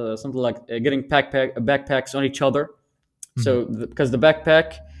 something like getting backpacks on each other. So because the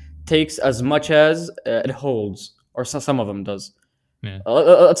backpack takes as much as it holds, or some of them does.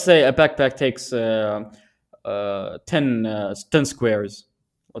 Let's say a backpack takes 10 squares,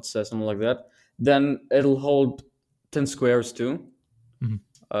 let's say something like that. Then it'll hold 10 squares too.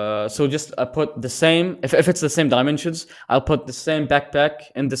 So just I put the same, if it's the same dimensions, I'll put the same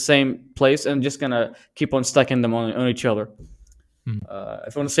backpack in the same place and just gonna keep on stacking them on each other. If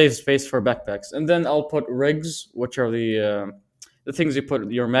I want to save space for backpacks, and then I'll put rigs, which are the things you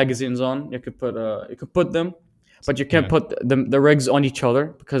put your magazines on. You could put them, but you can't put the rigs on each other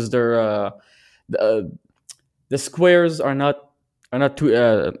because they're the squares are not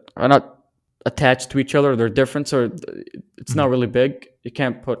attached to each other. They're different, so it's not really big. You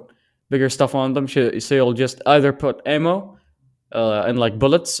can't put bigger stuff on them. So you'll just either put ammo and like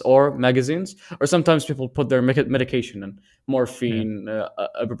bullets or magazines, or sometimes people put their medication in, morphine,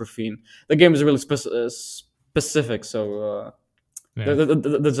 ibuprofen. The game is really specific, so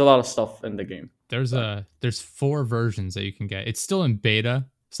there's a lot of stuff in the game. There's 4 versions that you can get. It's still in beta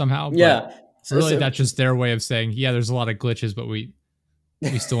somehow. But that's just their way of saying, there's a lot of glitches, but we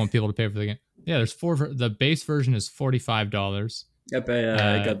still want people to pay for the game. There's 4. The base version is $45. Yep,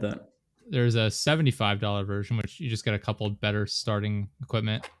 I got that. There's a $75 version, which you just get a couple better starting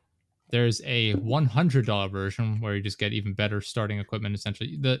equipment. There's a $100 version where you just get even better starting equipment.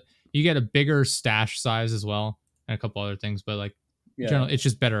 Essentially, you get a bigger stash size as well, and a couple other things. But like, generally, it's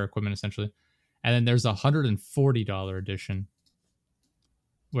just better equipment essentially. And then there's a $140 edition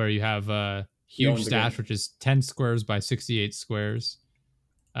where you have a huge stash, which is 10 squares by 68 squares.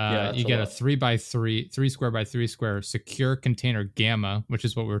 You get a 3 square by 3 square secure container gamma, which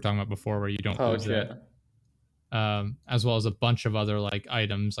is what we were talking about before, where you don't lose it. As well as a bunch of other like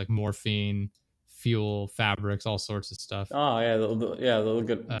items like morphine, fuel, fabrics, all sorts of stuff. They'll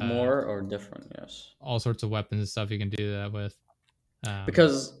get more or different. Yes, all sorts of weapons and stuff you can do that with.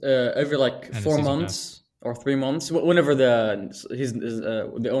 Because every like 4 months or 3 months, whenever he's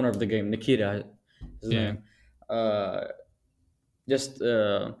the owner of the game, Nikita, his name, just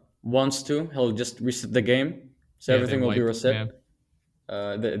wants to, he'll just reset the game, so everything will be reset.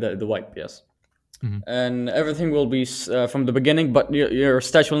 The wipe, yes. And everything will be from the beginning, but your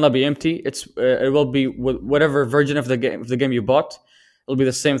stash will not be empty. It will be whatever version of the game you bought. It'll be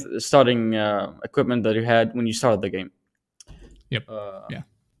the same starting equipment that you had when you started the game. Yep.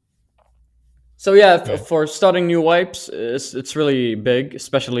 So for starting new wipes, it's really big,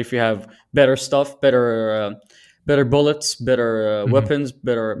 especially if you have better stuff, better bullets, better weapons,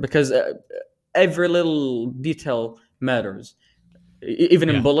 because every little detail matters. Even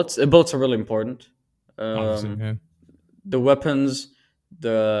in bullets are really important. The weapons,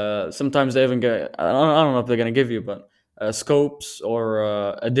 sometimes they even get, I don't know if they're gonna give you, but scopes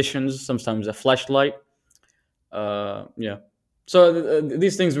or additions. Sometimes a flashlight. So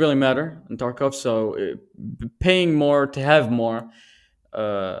these things really matter in Tarkov. So paying more to have more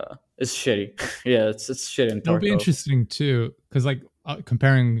is shitty. It's shitty in Tarkov. It'll be interesting too, because like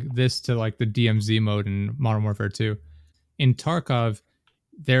comparing this to like the DMZ mode in Modern Warfare 2. In Tarkov,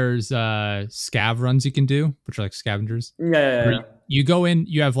 there's scav runs you can do, which are like scavengers. You go in,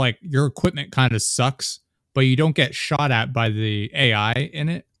 you have like your equipment kind of sucks, but you don't get shot at by the AI in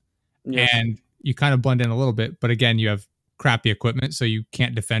it. And you kind of blend in a little bit, but again, you have crappy equipment, so you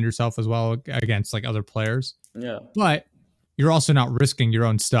can't defend yourself as well against like other players. But you're also not risking your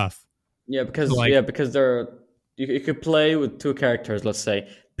own stuff. Because you could play with 2 characters, let's say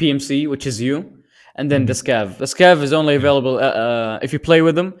PMC, which is you, and then the scav. The scav is only available if you play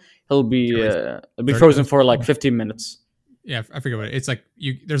with him. He'll be frozen for like 15 minutes. I forget what it's like.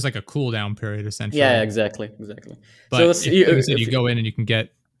 There's like a cooldown period essentially. Exactly. But so you go in and you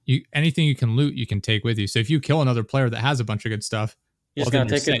anything you can loot, you can take with you. So if you kill another player that has a bunch of good stuff,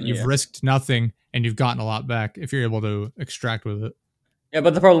 then you've risked nothing and you've gotten a lot back if you're able to extract with it. Yeah,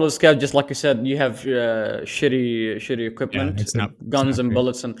 but the problem with Scav, just like you said, you have shitty equipment, guns and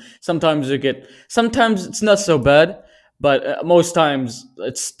bullets, and sometimes it's not so bad, but most times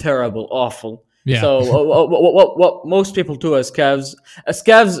it's terrible, awful. Yeah. So what most people do as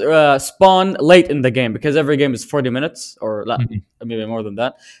Scavs spawn late in the game because every game is 40 minutes or maybe more than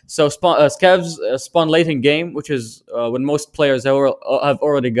that. So Scavs spawn late in game, which is when most players have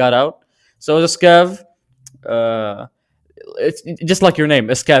already got out. So as a Scav, it's just like your name,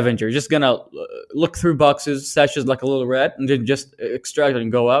 a scavenger. You're just gonna look through boxes, sashes like a little rat, and then just extract it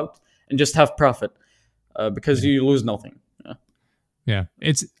and go out and just have profit because you lose nothing. Yeah,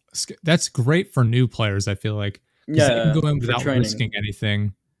 that's great for new players. I feel like they can go in without risking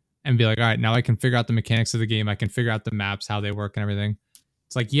anything and be like, all right, now I can figure out the mechanics of the game. I can figure out the maps, how they work, and everything.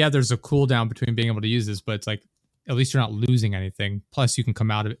 It's like, yeah, there's a cooldown between being able to use this, but it's like at least you're not losing anything. Plus, you can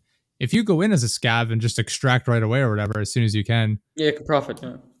come out of it. If you go in as a scav and just extract right away or whatever as soon as you can, you can profit.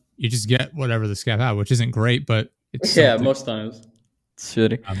 Yeah. You just get whatever the scav had, which isn't great, but it's most times it's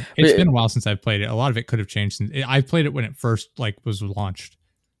shitty. It's been a while since I've played it. A lot of it could have changed. I played it when it first was launched,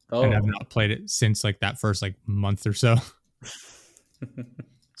 and I've not played it since that first month or so.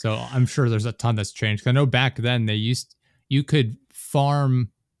 So I'm sure there's a ton that's changed. 'Cause I know back then you could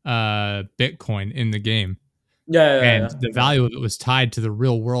farm Bitcoin in the game. The value of it was tied to the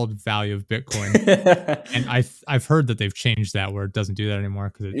real world value of Bitcoin. And I've heard that they've changed that where it doesn't do that anymore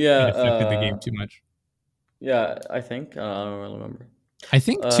because it affected the game too much. Yeah, I think I don't really remember. I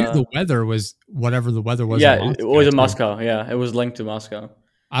think too the weather was whatever the weather was. Yeah, it was in Moscow. Yeah, it was linked to Moscow.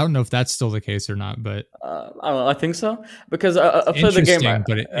 I don't know if that's still the case or not, but I don't know. I think so because I played the game.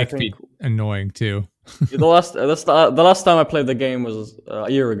 But it could be annoying too. the last time I played the game was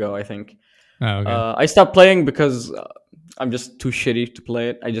a year ago, I think. Oh, okay. I stopped playing because I'm just too shitty to play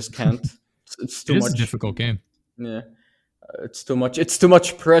it. I just can't. It's too much. It's a difficult game. Yeah, it's too much. It's too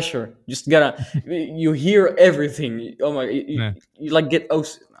much pressure. Just you hear everything. Oh my! You like get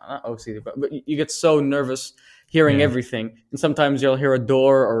not OCD, but you get so nervous hearing everything. And sometimes you'll hear a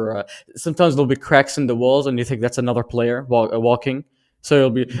door, or sometimes there'll be cracks in the walls, and you think that's another player walking. So you'll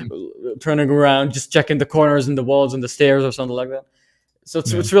be turning around, just checking the corners and the walls and the stairs or something like that. So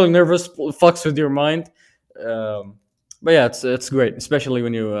it's really nervous, fucks with your mind. But yeah, it's great, especially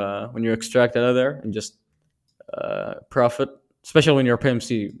when you extract out of there and just profit. Especially when you're a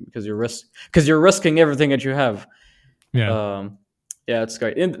PMC because you're risking everything that you have. Yeah, it's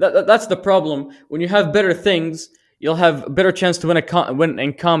great. And that's the problem. When you have better things, you'll have a better chance to win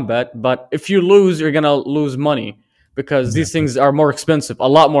in combat. But if you lose, you're gonna lose money because these things are more expensive, a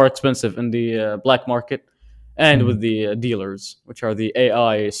lot more expensive in the black market. And with the dealers, which are the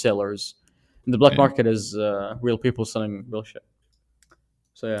AI sellers. And the black market is real people selling real shit.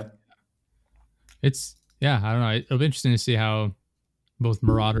 So, yeah. I don't know. It'll be interesting to see how both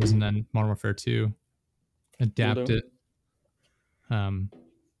Marauders and then Modern Warfare 2 adapt it.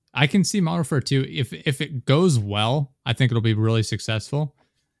 I can see Modern Warfare 2, if it goes well, I think it'll be really successful.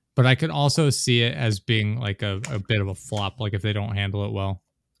 But I could also see it as being like a bit of a flop, like if they don't handle it well.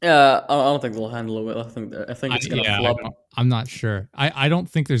 Yeah, I don't think they'll handle it well. I think it's gonna flop. I'm not sure. I don't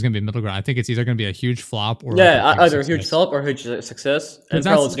think there's gonna be a middle ground. I think it's either gonna be a huge flop or either a huge flop or a huge success. And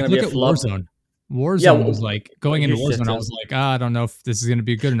probably it's gonna be a flop. Warzone was like going into Warzone. I was like, I don't know if this is gonna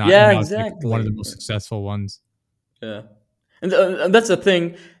be good or not. Yeah, exactly. Like one of the most successful ones. Yeah, and that's the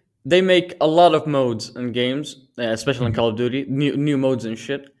thing. They make a lot of modes in games, especially in Call of Duty, new modes and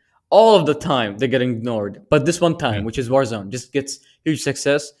shit. All of the time they get ignored, but this one time, which is Warzone, just gets huge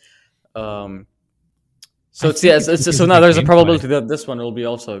success. So now there's a probability that this one will be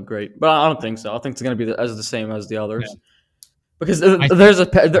also great, but I don't think so. I think it's gonna be the same as the others, because there's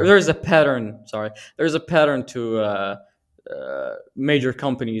a pattern. Sorry, there's a pattern to major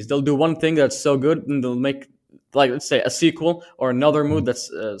companies. They'll do one thing that's so good, and they'll make let's say a sequel or another mode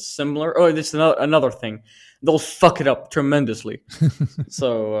that's similar, or it's another thing. They'll fuck it up tremendously.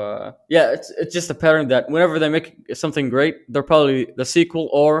 So it's just a pattern that whenever they make something great, they're probably the sequel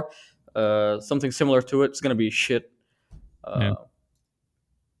or something similar to it's gonna be shit. Like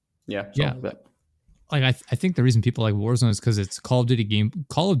that. Like I think the reason people like Warzone is because it's a Call of Duty game.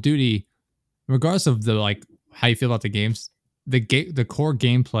 Call of Duty, regardless of the how you feel about the games, the core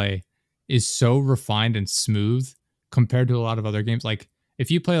gameplay is so refined and smooth compared to a lot of other games. Like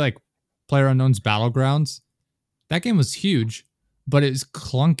if you play PlayerUnknown's Battlegrounds, that game was huge, but it was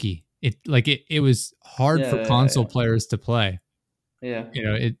clunky. It was hard for console players to play. Yeah,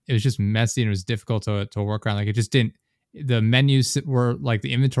 it was just messy and it was difficult to work around. Like it just didn't. the menus were like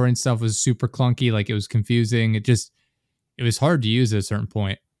the inventory and stuff was super clunky. Like it was confusing. It was hard to use at a certain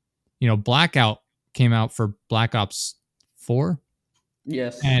point. Blackout came out for Black Ops 4.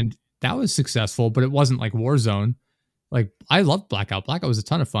 Yes. And that was successful, but it wasn't like Warzone. Like I loved Blackout. Blackout was a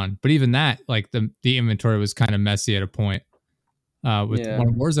ton of fun. But even that, like the inventory was kind of messy at a point.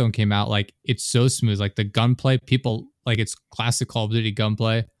 When Warzone came out, like it's so smooth. Like the gunplay, people like it's classic Call of Duty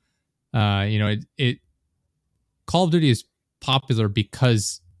gunplay. Call of Duty is popular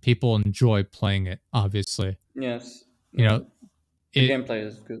because people enjoy playing it, obviously. Yes. The gameplay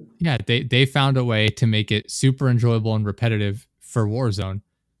is good. Yeah, they found a way to make it super enjoyable and repetitive for Warzone.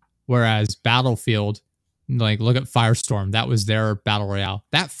 Whereas Battlefield, like look at Firestorm, that was their battle royale.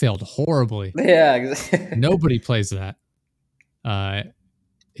 That failed horribly. Yeah, exactly. Nobody plays that.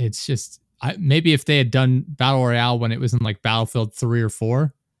 It's just maybe if they had done battle royale when it was in like Battlefield 3 or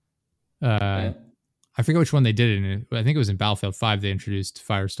 4. I forget which one they did it in. I think it was in Battlefield 5 they introduced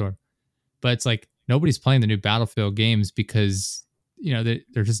Firestorm. But it's like nobody's playing the new Battlefield games because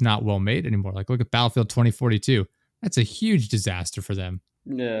they're just not well made anymore. Like look at Battlefield 2042. That's a huge disaster for them.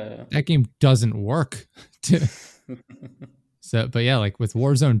 Yeah. That game doesn't work. But yeah, like with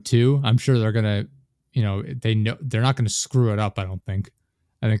Warzone 2, I'm sure they're going to, they know they're not going to screw it up. I don't think.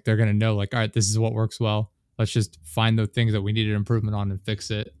 I think they're going to know like, all right, this is what works well. Let's just find the things that we needed improvement on and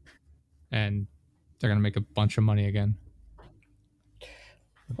fix it. And they're going to make a bunch of money again.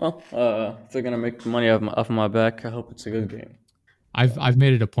 Well, if they're going to make money off my back, I hope it's a good game. I've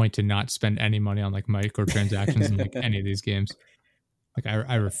made it a point to not spend any money on like microtransactions in like any of these games. Like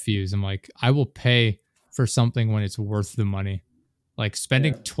I refuse. I'm like, I will pay for something when it's worth the money. Like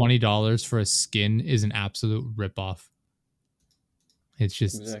spending $20 for a skin is an absolute ripoff. It's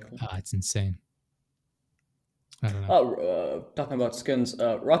just, it's insane. I don't know. Talking about skins,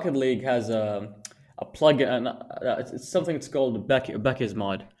 Rocket League has a plugin. It's something that's called Becky's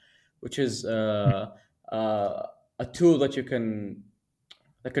mod, which is a tool that you can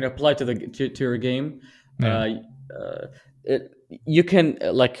apply to your game. Yeah. You can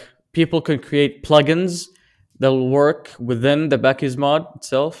people can create plugins that'll work within the Becky's mod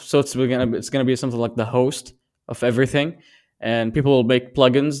itself. So it's gonna be something like the host of everything, and people will make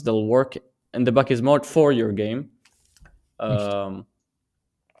plugins that'll work in the Becky's mod for your game.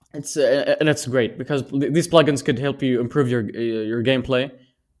 It's great because these plugins could help you improve your gameplay.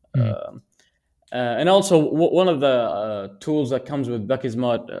 And also one of the tools that comes with Becky's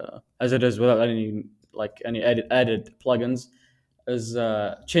mod, as it is without any added plugins, is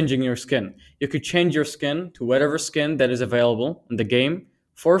changing your skin. You could change your skin to whatever skin that is available in the game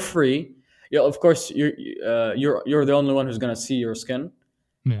for free. Yeah, of course you're the only one who's gonna see your skin.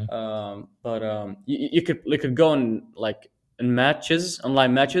 Yeah. But you could go in online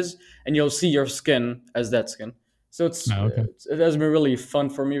matches, and you'll see your skin as that skin. So it has been really fun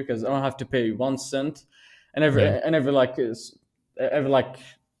for me because I don't have to pay 1 cent, and every 3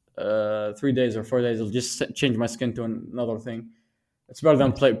 days or 4 days, I'll just change my skin to another thing. It's better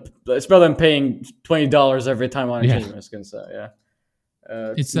than paying $20 every time I change my skin. So yeah,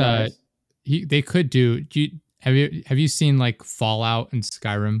 it's nice. They could do. Have you seen like Fallout and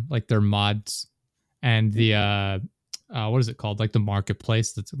Skyrim, like their mods and the what is it called? Like the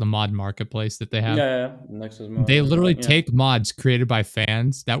marketplace, that's the mod marketplace that they have. Yeah. Nexus mod. They literally take mods created by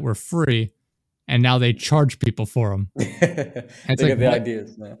fans that were free, and now they charge people for them. It's like the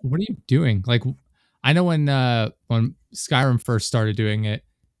ideas. Yeah. What are you doing? Like, I know when Skyrim first started doing it,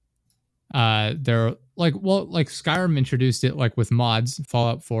 they're like Skyrim introduced it like with mods.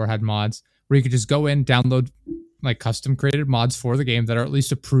 Fallout 4 had mods where you could just go in, download like custom created mods for the game that are at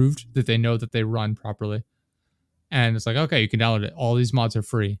least approved, that they know that they run properly. And it's like, okay, you can download it. All these mods are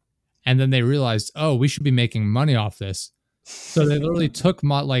free. And then they realized, oh, we should be making money off this. So they literally took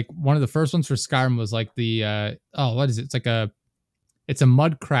like one of the first ones for Skyrim was like the, what is it? It's a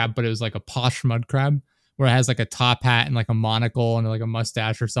mud crab, but it was like a posh mud crab where it has like a top hat and like a monocle and like a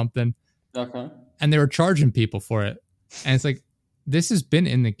mustache or something. Okay. And they were charging people for it. And it's like, this has been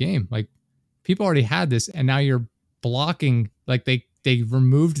in the game. Like people already had this, and now you're blocking, like they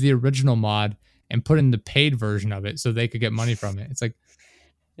removed the original mod and put in the paid version of it so they could get money from it. It's like,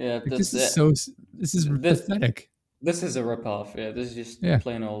 this is pathetic. This is a ripoff. Yeah, this is just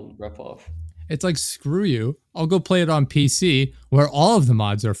plain old ripoff. It's like, screw you. I'll go play it on PC where all of the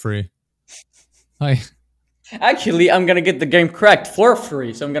mods are free. Like, actually, I'm gonna get the game cracked for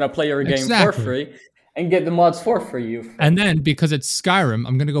free, so I'm gonna play your game for free and get the mods for free. And then because it's Skyrim,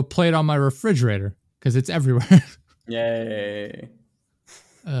 I'm gonna go play it on my refrigerator because it's everywhere. Yay!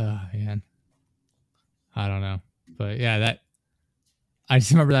 Man. I don't know, but yeah, I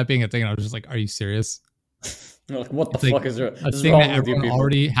just remember that being a thing, and I was just like, "Are you serious?" Like, what the fuck is there? A thing that everyone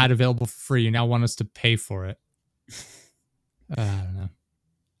already had available for free. You now want us to pay for it. I don't know.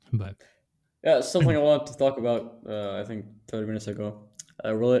 But yeah, something I wanted to talk about, I think 30 minutes ago,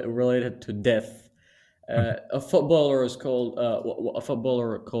 related to death. A footballer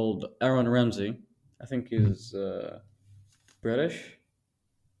called Aaron Ramsey. I think he's British.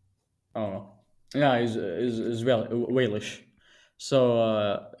 I don't know. Yeah, he's Walish.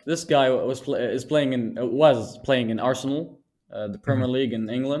 So this guy was playing in Arsenal, the Premier League in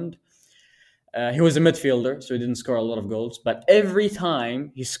England. He was a midfielder, so he didn't score a lot of goals. But every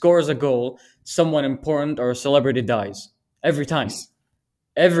time he scores a goal, someone important or a celebrity dies. Every time.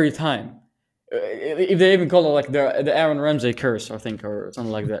 If they even call it like the Aaron Ramsey curse, I think, or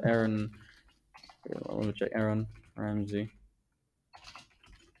something like that. Let me check. Aaron Ramsey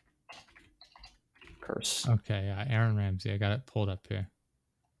curse. Okay, yeah, Aaron Ramsey. I got it pulled up here.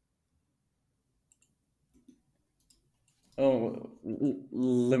 Oh,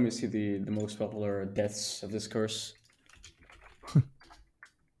 let me see the most popular deaths of this curse.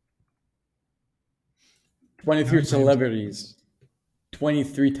 23 celebrities.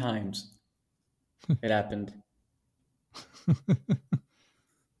 23 times it happened.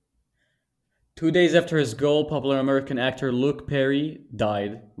 2 days after his goal, popular American actor Luke Perry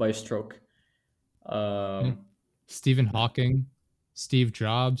died by a stroke. Stephen Hawking, Steve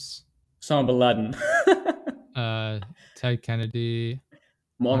Jobs, Osama bin Laden, Ted Kennedy,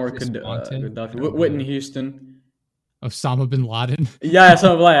 Muammar Gaddafi, Whitney Houston, Osama bin Laden. Yeah,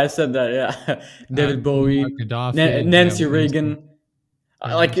 Osama bin Laden. I said that. Yeah, David Bowie, Gaddafi, Nancy Reagan,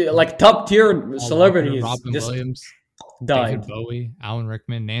 like top tier celebrities. Robin Williams, died. David Bowie, Alan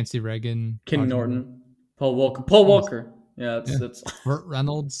Rickman, Nancy Reagan, Ken Norton, Paul Walker. Yeah, that's Burt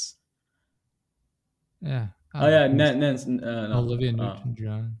Reynolds. Yeah. Olivia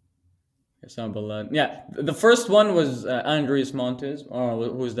Newton-John. Yeah, the first one was Andres Montes. Oh,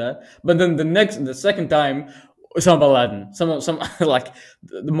 who's that? But then the second time, Osama bin Laden. Some like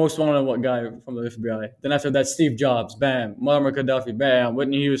the most well-known guy from the FBI. Then after that, Steve Jobs. Bam. Muammar Gaddafi. Bam.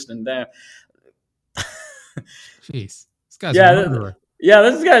 Whitney Houston. Damn. Jeez, this guy's a murderer.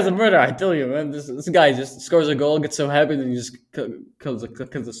 This guy's a murderer. I tell you, man. This guy just scores a goal, gets so happy, then he just kills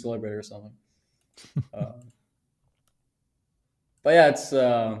a celebrity or something. But yeah, it's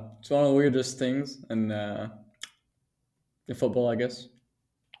one of the weirdest things in football, I guess.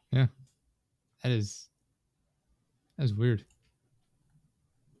 Yeah, that's weird.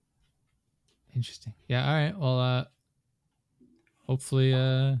 Interesting. Yeah. All right. Well,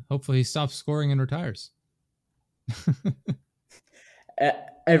 hopefully he stops scoring and retires.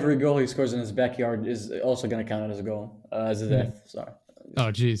 Every goal he scores in his backyard is also going to count as a goal, as a death. Sorry.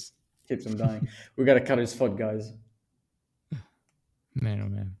 Oh, jeez. Keeps him dying. We got to cut his foot, guys. Man, oh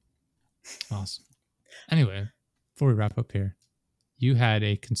man. Awesome. Anyway, before we wrap up here, you had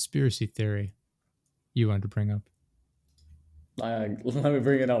a conspiracy theory you wanted to bring up. Let me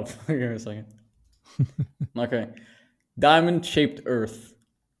bring it up. Give me a second. Okay. Diamond-shaped Earth.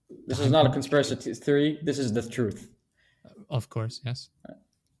 This is not a conspiracy theory. This is the truth. Of course, yes.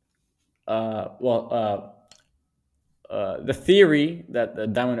 The theory that the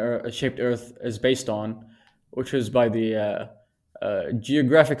diamond-shaped Earth is based on, which was by the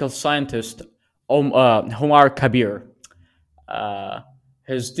geographical scientist Omar Kabir.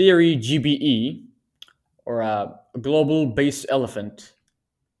 His theory, GBE, or a global base elephant,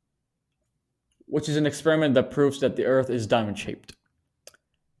 which is an experiment that proves that the Earth is diamond-shaped.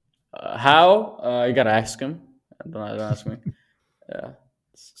 How? You gotta ask him. Don't ask me. Yeah,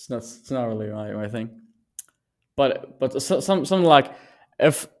 it's not really my thing. But something like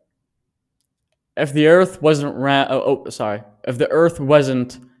if the Earth wasn't if the Earth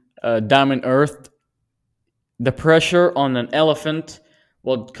wasn't diamond Earth, the pressure on an elephant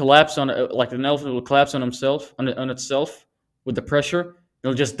will collapse on like an elephant will collapse on itself with the pressure.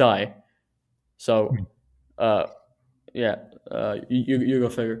 It'll just die. So, you go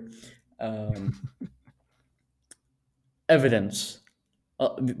figure. Evidence.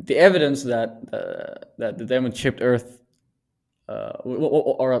 The evidence that the diamond-shaped Earth,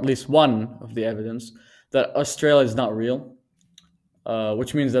 or at least one of the evidence that Australia is not real,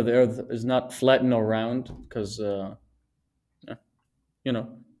 which means that the Earth is not flat nor round, because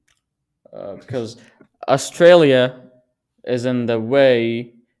because Australia is in the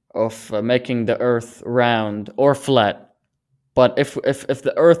way of making the Earth round or flat. But if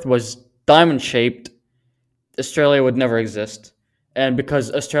the Earth was diamond-shaped, Australia would never exist. And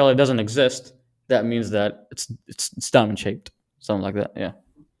because Australia doesn't exist, that means that it's diamond-shaped. Something like that, yeah.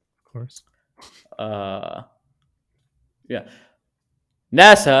 Of course. Yeah.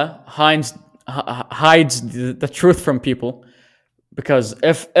 NASA hides the truth from people, because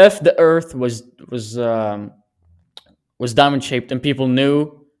if the Earth was diamond shaped and people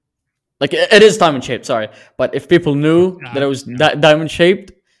knew, like it is diamond shaped, sorry, but if people knew that it was diamond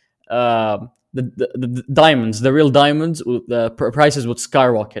shaped, the diamonds, the real diamonds, the prices would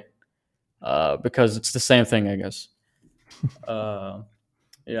skyrocket, because it's the same thing, I guess.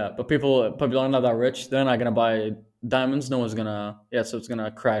 Yeah, but people are not that rich. They're not gonna buy diamonds. No one's gonna. Yeah, so it's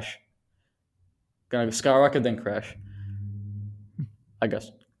gonna crash. Gonna skyrocket, then crash. I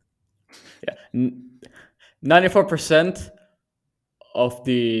guess. Yeah, 94% of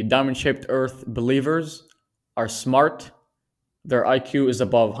the diamond-shaped Earth believers are smart. Their IQ is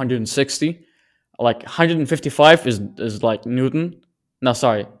above 160. Like 155 is like Newton. No,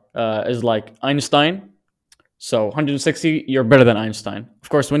 sorry, is like Einstein. So 160, you're better than Einstein. Of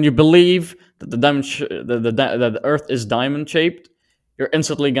course, when you believe that the Earth is diamond shaped, you're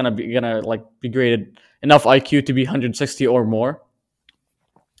instantly gonna be graded enough IQ to be 160 or more.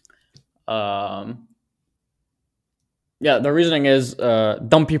 Yeah, the reasoning is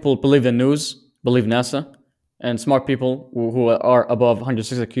dumb people believe the news, believe NASA, and smart people who are above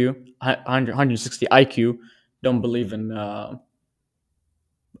 160 IQ don't believe in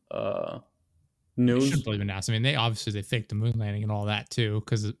news. They should believe in NASA. I mean, they faked the moon landing and all that too,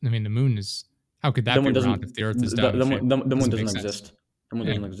 because I mean, the moon is, how could that be around if the Earth is diamond shaped? The moon doesn't exist. The moon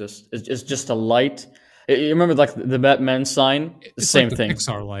doesn't exist. It's just a light. You remember like the Batman sign? It's same like the thing.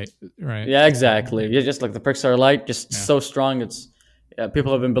 Pixar light, right? Yeah, exactly. Yeah, just like the Pixar light, just so strong. It's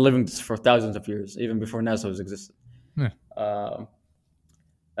people have been believing this for thousands of years, even before NASA was existed. Yeah. The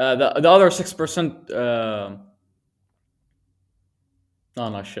other 6%. Oh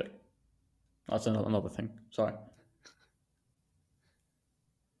no, shit. That's another thing. Sorry.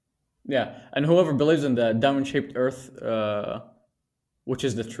 Yeah, and whoever believes in the diamond-shaped Earth, which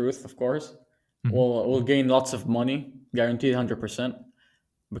is the truth, of course, will gain lots of money, guaranteed 100%,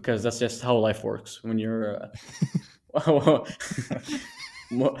 because that's just how life works. When you're,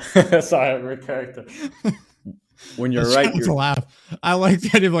 sorry, weird character. When you're right, to laugh. I like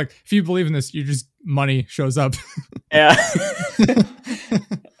the idea of like, if you believe in this, you just money shows up. Yeah.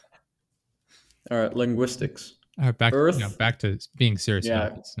 All right, linguistics. Back, Earth. Back to being serious.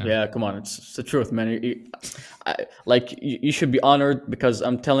 Yeah. Come on, it's the truth, man. You should be honored because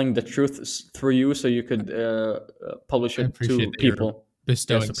I'm telling the truth through you, so you could publish it to people.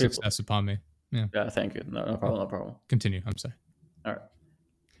 Bestowing success upon me. Yeah. Yeah. Thank you. No problem. No problem. Continue. I'm sorry. All right.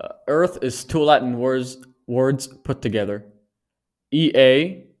 Earth is two Latin words put together.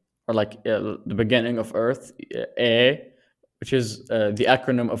 EA, or like the beginning of Earth, A, which is the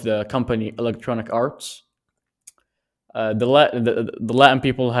acronym of the company Electronic Arts. The Latin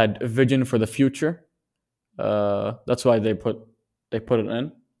people had a vision for the future. That's why they put it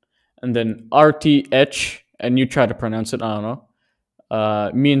in. And then RTH, and you try to pronounce it, I don't know,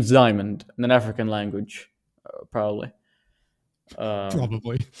 means diamond in an African language, probably.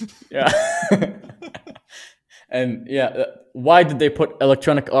 Probably. Yeah. And yeah, why did they put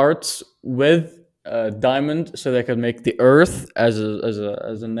Electronic Arts with diamond, so they could make the Earth as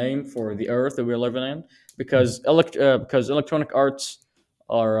a name for the Earth that we're living in? Because Electronic Arts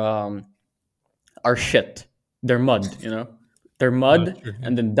are shit. They're mud, They're mud,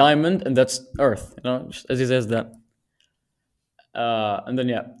 and then diamond, and that's Earth, just as he says that. And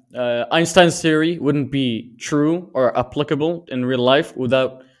then Einstein's theory wouldn't be true or applicable in real life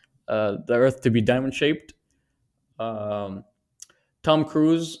without the Earth to be diamond shaped. Tom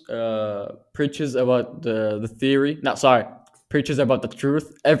Cruise preaches about the theory. Preaches about the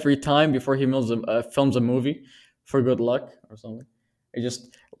truth every time before he films a movie for good luck or something. It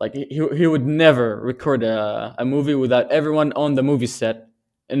just like he would never record a movie without everyone on the movie set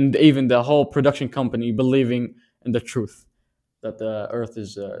and even the whole production company believing in the truth that the Earth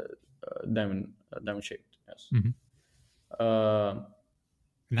is diamond shaped. Yes. Mm-hmm.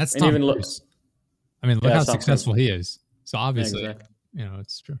 And that's Tom Cruise. Look how successful he is. So obviously,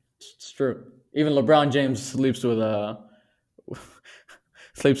 it's true. It's true. Even LeBron James sleeps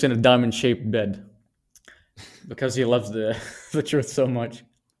in a diamond-shaped bed because he loves the truth so much.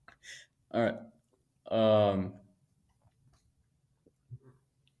 All right.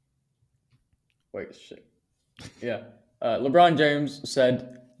 Wait, shit. Yeah. LeBron James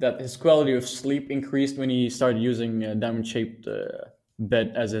said that his quality of sleep increased when he started using a diamond-shaped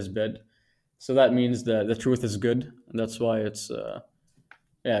bed as his bed. So that means that the truth is good, and that's why it's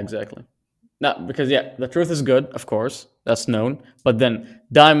exactly. Not because the truth is good, of course, that's known. But then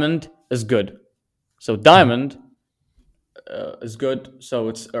diamond is good, so diamond is good, so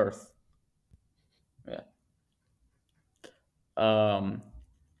it's Earth. Yeah.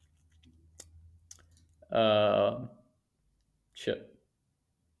 Uh, shit.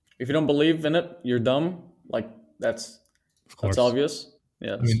 If you don't believe in it, you're dumb. Like that's obvious.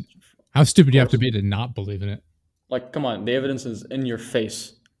 Yeah. I mean, how stupid do you have to be to not believe in it? Like, come on, the evidence is in your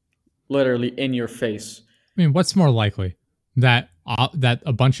face, literally in your face. I mean, what's more likely, that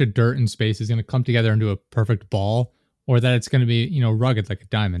a bunch of dirt in space is going to come together into a perfect ball, or that it's going to be, rugged like a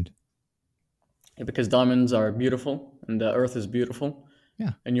diamond? Yeah, because diamonds are beautiful, and the Earth is beautiful.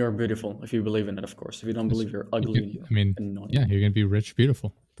 Yeah, and you're beautiful if you believe in it. Of course, if you don't believe, you're ugly. Yeah, you're going to be rich,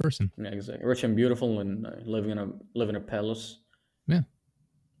 beautiful person. Yeah, exactly. Rich and beautiful, and live in a palace. Yeah,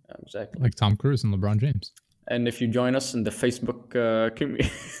 exactly. Like Tom Cruise and LeBron James. And if you join us in the Facebook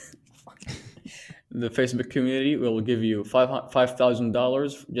community, we'll give you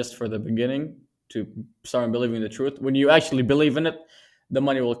 $5,000 just for the beginning to start believing in the truth. When you actually believe in it, the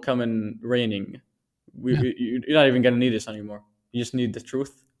money will come in raining. You're not even gonna need this anymore. You just need the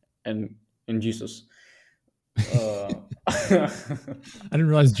truth and Jesus. I didn't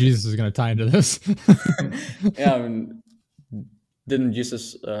realize Jesus was gonna tie into this. Yeah, I mean, didn't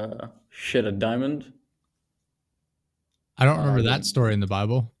Jesus shit a diamond? I don't remember that story in the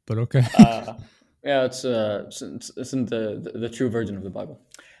Bible, but okay. Yeah, it's in the true version of the Bible.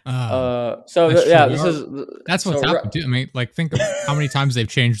 That's what's happened too. I mean, like, think of how many times they've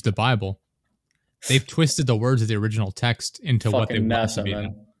changed the Bible. They've twisted the words of the original text into what they want to be.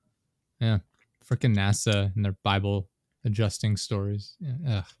 Man. Yeah, freaking NASA and their Bible adjusting stories.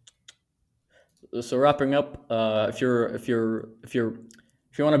 Yeah. So wrapping up, if you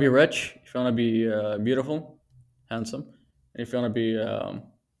want to be rich, if you want to be beautiful, handsome, and if you want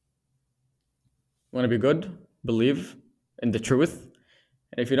to be good, believe in the truth.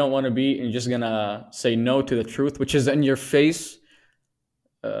 And if you don't want to be, and you're just gonna say no to the truth, which is in your face,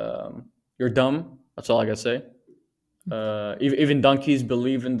 you're dumb. That's all I gotta say. Even donkeys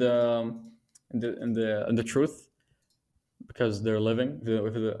believe in the truth because they're living. Yeah,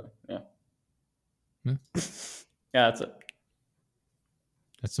 that's it.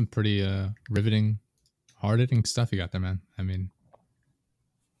 That's some pretty riveting, hard-hitting stuff you got there, man. I mean,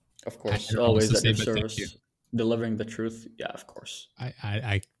 of course, always at your service, delivering the truth. Yeah, of course.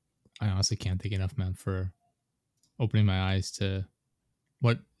 I honestly can't thank enough, man, for opening my eyes to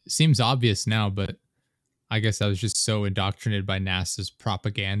what seems obvious now, but I guess I was just so indoctrinated by NASA's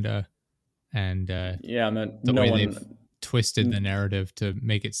propaganda and yeah, man, the way they've twisted the narrative to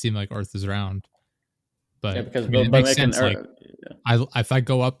make it seem like Earth is round. But yeah, because it makes sense. If I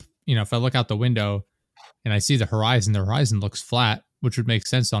go up, if I look out the window and I see the horizon looks flat, which would make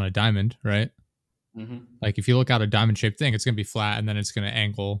sense on a diamond, right? Mm-hmm. Like if you look out a diamond-shaped thing, it's going to be flat, and then it's going to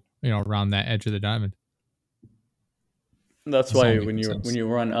angle, around that edge of the diamond. That's why when you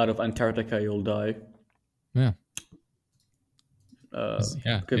run out of Antarctica, you'll die. Yeah.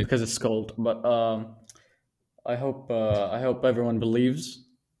 Because it's cold. But I hope everyone believes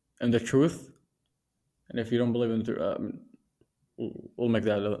in the truth. And if you don't believe in the truth, we'll make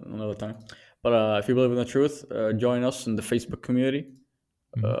that another time. But if you believe in the truth, join us in the Facebook community,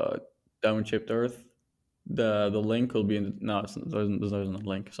 Diamond Shaped Earth. The link will be in. There's no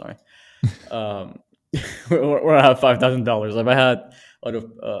link. Sorry. We're at $5,000. If I had, I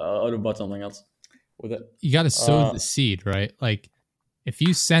would have bought something else with it. You got to sow the seed, right? Like, if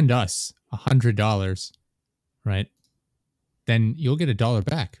you send us $100, right, then you'll get $1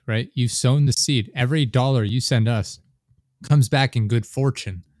 back, right? You've sown the seed. Every dollar you send us comes back in good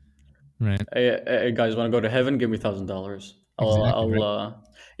fortune, right? Hey guys, want to go to heaven? Give me $1,000.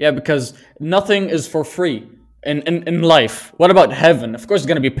 Yeah, because nothing is for free in life. What about heaven? Of course, it's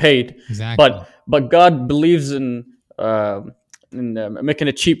gonna be paid. Exactly. But God believes in making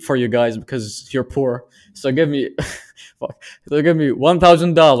it cheap for you guys because you're poor. So give me,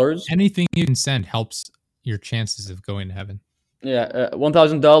 $1,000. Anything you can send helps your chances of going to heaven. Yeah,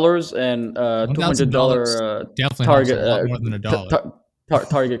 $1,000 and $200 definitely target a lot more than $1.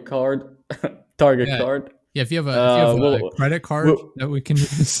 Target card. Target card. Yeah, if you have a credit card that we can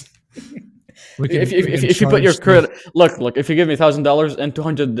use. If you put your credit, look, if you give me $1,000 and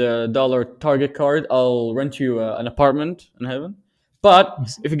 $200 Target card, I'll rent you an apartment in heaven.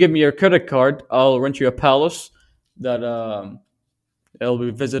 But if you give me your credit card, I'll rent you a palace that it'll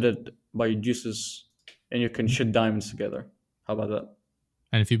be visited by Jesus, and you can shit diamonds together. How about that?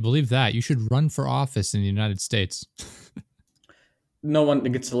 And if you believe that, you should run for office in the United States. No one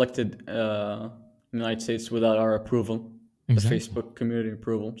gets elected in the United States without our approval, exactly. The Facebook community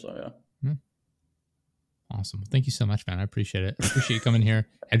approval. So yeah. Awesome. Thank you so much, man. I appreciate it. I appreciate you coming here,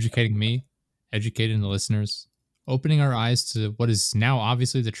 educating me, educating the listeners, opening our eyes to what is now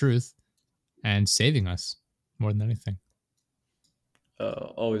obviously the truth, and saving us more than anything.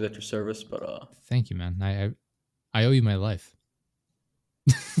 always at your service. But thank you, man. I owe you my life.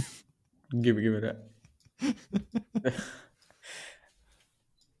 give me that.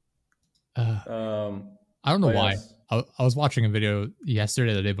 I don't know why. Yes. I was watching a video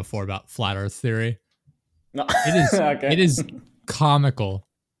yesterday, the day before, about flat Earth theory. No. It is okay. It is comical.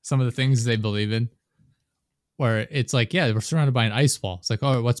 Some of the things they believe in, where it's like, yeah, we're surrounded by an ice wall. It's like,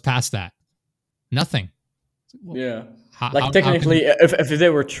 oh, what's past that? Nothing. Well, yeah. Technically, if they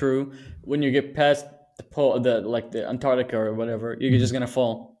were true, when you get past the pole, the Antarctica or whatever, you're just gonna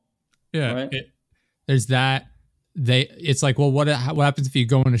fall. Yeah. Right? There's that. It's like, well, what happens if you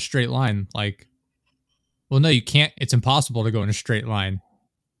go in a straight line? Like, well, no, you can't. It's impossible to go in a straight line.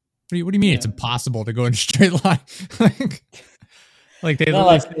 What do you mean? Yeah. It's impossible to go in a straight line? like they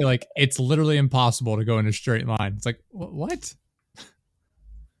literally say, like, it's literally impossible to go in a straight line. It's like, what?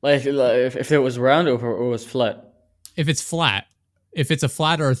 Like if it was round or it was flat. If it's flat, if it's a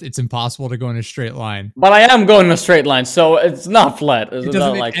flat Earth, it's impossible to go in a straight line. But I am going in a straight line, so it's not flat. It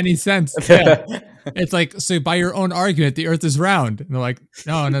doesn't make any sense. Yeah. It's like, so by your own argument, the Earth is round. And they're like,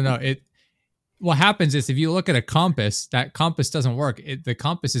 no. What happens is if you look at a compass, that compass doesn't work. The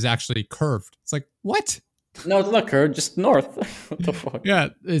compass is actually curved. It's like, what? No, it's not curved, just north. What the fuck? Yeah,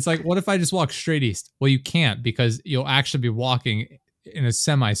 it's like, what if I just walk straight east? Well, you can't, because you'll actually be walking in a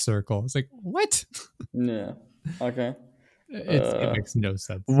semicircle. It's like, what? Yeah. Okay. It makes no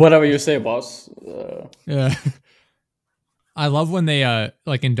sense. Whatever you say, boss. Yeah. I love when they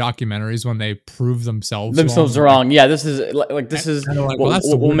like in documentaries when they prove themselves wrong. Yeah, this is this is like,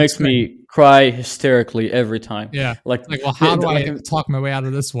 what makes me cry hysterically every time. Yeah. Like well, how do I talk my way out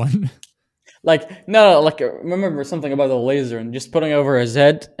of this one? Like no, remember something about the laser and just putting it over his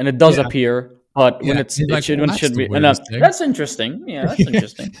head and it does appear, but when it should be. And that's interesting. Yeah, that's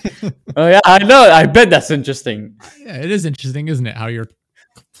interesting. Oh yeah, I know. I bet that's interesting. Yeah, it is interesting, isn't it? How you're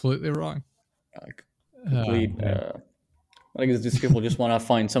completely wrong. Complete. I guess these people just want to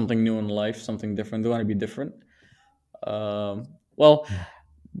find something new in life, something different. They want to be different. Well,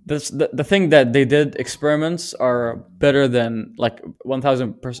 the thing that they did, experiments are better than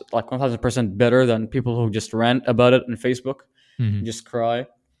 1,000%, 1,000% better than people who just rant about it on Facebook, just cry.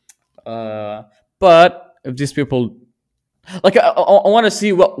 But if these people, I want to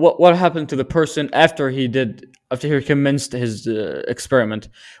see what happened to the person after he commenced his experiment.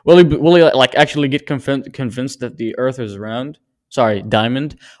 Will he actually get convinced that the Earth is round? Sorry,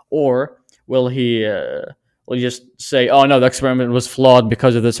 diamond, or will he just say, "Oh no, the experiment was flawed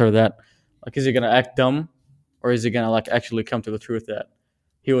because of this or that"? Like, is he gonna act dumb, or is he gonna actually come to the truth that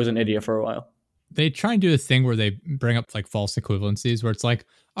he was an idiot for a while? They try and do a thing where they bring up false equivalencies, where it's like,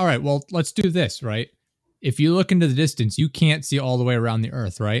 all right, well, let's do this, right? If you look into the distance, you can't see all the way around the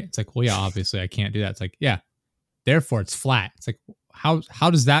Earth, right? It's like, well, yeah, obviously I can't do that. It's like, yeah, therefore it's flat. It's like, how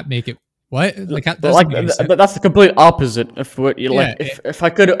does that make it? What? That's the complete opposite. If I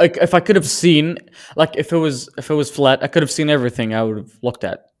could have seen, if it was flat, I could have seen everything I would have looked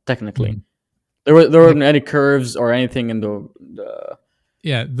at. Technically, there weren't any curves or anything in the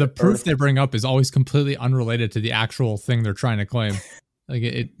yeah, the proof Earth they bring up is always completely unrelated to the actual thing they're trying to claim.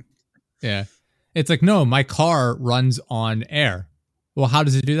 Yeah. It's like, no, my car runs on air. Well, how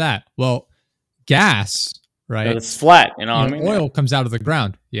does it do that? Well, gas, right? It's flat, you know what I mean? Oil comes out of the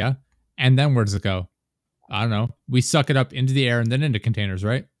ground, yeah? And then where does it go? I don't know. We suck it up into the air and then into containers,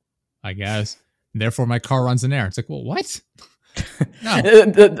 right? I guess. Therefore, my car runs in air. It's like, well, what? No.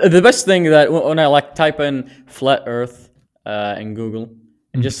 The best thing that when I type in flat Earth in Google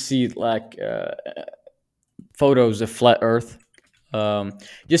and just see photos of flat Earth,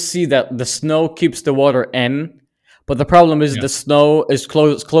 just see that the snow keeps the water in, but the problem is the snow is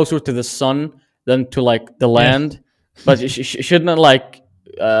closer to the sun than to the land, but it shouldn't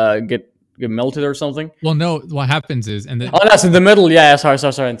get melted or something. Well, no, what happens is, that's in the middle. Yeah, sorry, it's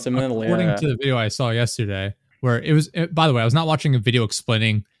in the middle. According to the video I saw yesterday, where by the way, I was not watching a video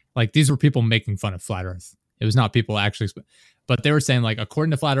explaining, these were people making fun of flat Earth. It was not people actually, but they were saying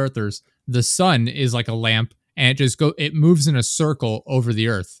according to flat earthers, the sun is like a lamp. And it moves in a circle over the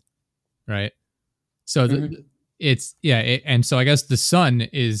Earth, right? So and so I guess the sun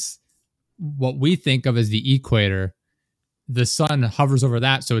is what we think of as the equator. The sun hovers over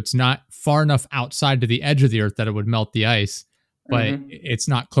that, so it's not far enough outside to the edge of the Earth that it would melt the ice, but it's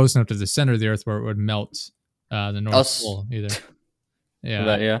not close enough to the center of the Earth where it would melt the North Pole either.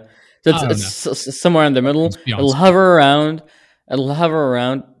 Yeah, So it's somewhere in the middle. It'll hover around.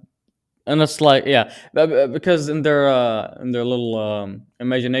 And it's because in their little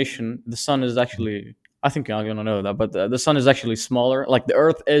imagination, the sun is actually I think you're gonna know that, but the sun is actually smaller. Like the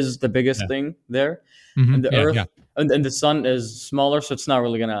Earth is the biggest thing there, and the Earth and the sun is smaller, so it's not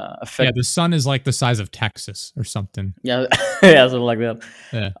really gonna affect. Yeah, the sun is like the size of Texas or something. Yeah, yeah, something like that.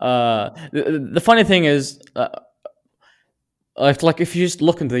 Yeah. The funny thing is, like if you just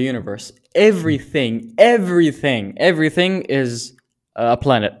look into the universe, everything is a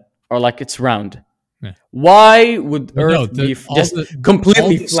planet, or like it's round. Yeah. Why would Earth be just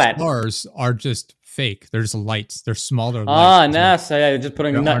completely flat? Stars are just fake. They're just lights. They're smaller. NASA, yeah, just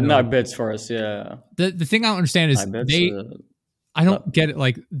putting nut bits for us. Yeah. The thing I don't understand is I don't get it.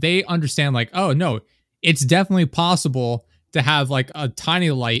 Like they understand, like, oh no, it's definitely possible to have like a tiny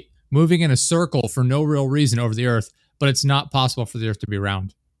light moving in a circle for no real reason over the Earth, but it's not possible for the Earth to be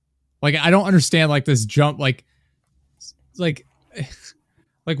round. Like I don't understand like this jump, like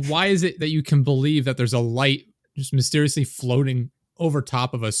why is it that you can believe that there's a light just mysteriously floating over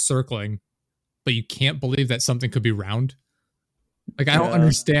top of us circling, but you can't believe that something could be round? Like I don't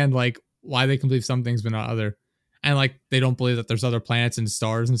understand like why they can believe some things but not other. And like they don't believe that there's other planets and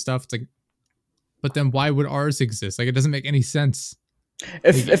stars and stuff. It's like, but then why would ours exist? Like it doesn't make any sense.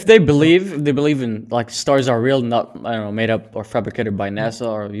 If they believe in like stars are real, not I don't know, made up or fabricated by NASA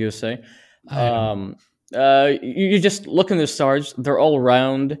or USA. You just look in the stars; they're all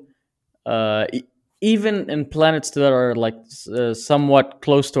round. Even in planets that are like somewhat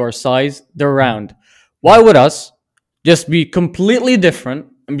close to our size, they're round. Why would us just be completely different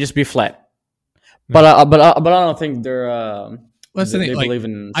and just be flat? But I don't think they're. That's the thing. Like, believe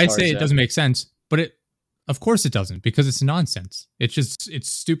in stars, I say it doesn't make sense, but of course it doesn't, because it's nonsense. It's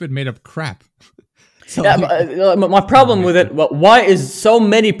stupid made up crap. So, yeah, my problem with it. Why is so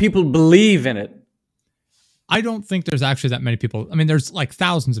many people believe in it? I don't think there's actually that many people. I mean, there's like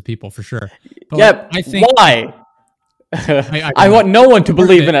thousands of people for sure. But yeah, I think why? I want no one to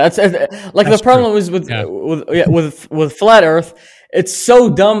believe in it. Like the problem is with flat Earth. It's so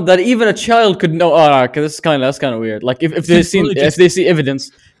dumb that even a child could know. Oh, that's kind of weird. Like if they see evidence,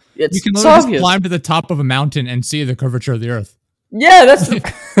 you can just climb to the top of a mountain and see the curvature of the Earth. Yeah, that's.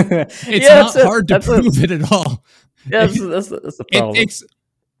 It's not hard to prove it at all. Yeah, that's the problem.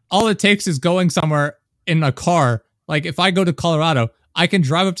 All it takes is going somewhere in a car. Like if I go to Colorado, I can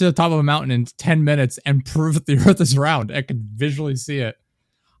drive up to the top of a mountain in 10 minutes and prove that the Earth is round. I can visually see it.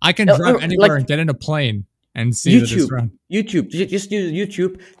 I can drive anywhere and get in a plane and see that it's round. YouTube. Just use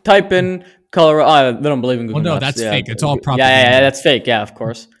YouTube. Type in Colorado. They don't believe in Google Maps. That's fake. It's all propaganda. Yeah, that's fake. Yeah, of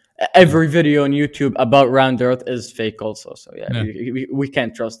course. Every video on YouTube about round Earth is fake also. So we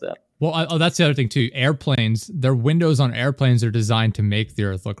can't trust that. Well, that's the other thing too. Airplanes, their windows on airplanes are designed to make the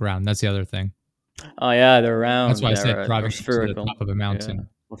Earth look round. That's the other thing. Oh yeah, they're round. That's why I said driving to the top of a mountain.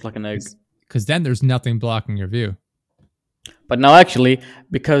 Looks like an egg. Because then there's nothing blocking your view. But now actually,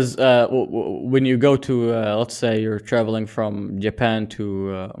 because when you go to, let's say you're traveling from Japan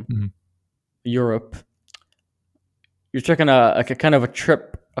to Europe, you're taking a kind of a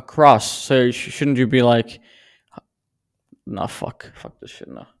trip across. So shouldn't you be like, nah, fuck this shit,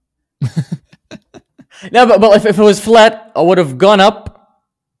 no. No, but if it was flat, I would have gone up.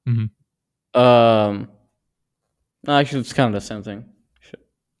 Mm-hmm. Actually, it's kind of the same thing. Shit.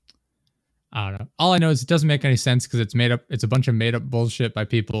 I don't know. All I know is it doesn't make any sense because it's made up. It's a bunch of made up bullshit by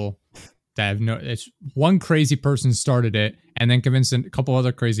people that have no. It's one crazy person started it and then convinced a couple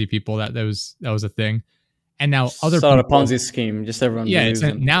other crazy people that was a thing, and now other people. It's a Ponzi scheme. Just everyone. Yeah,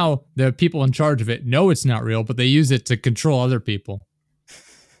 now the people in charge of it know it's not real, but they use it to control other people.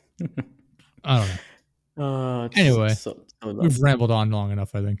 I don't know. Anyway, we've rambled on long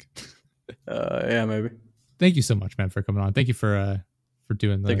enough, I think. Yeah, maybe. Thank you so much, man, for coming on. Thank you for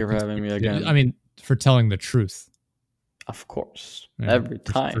doing that. Thank you for having me again. I mean, for telling the truth. Of course. Every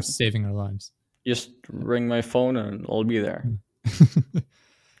time. For saving our lives. Just ring my phone and I'll be there.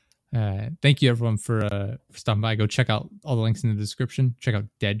 Thank you, everyone, for stopping by. Go check out all the links in the description. Check out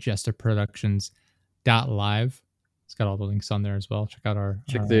deadjesterproductions.live. It's got all the links on there as well. Check out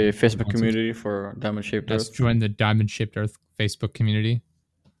Check the Facebook community for Diamond Shaped Earth. Join the Diamond Shaped Earth Facebook community.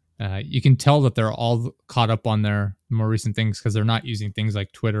 You can tell that they're all caught up on their more recent things because they're not using things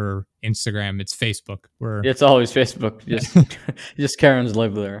like Twitter or Instagram. It's Facebook. It's always Facebook. Just Karens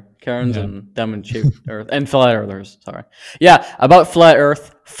live there. Karens and Diamond Shaped Earth and Flat Earthers. Sorry. Yeah, about Flat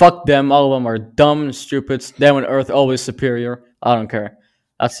Earth. Fuck them. All of them are dumb and stupid. Diamond Earth always superior. I don't care.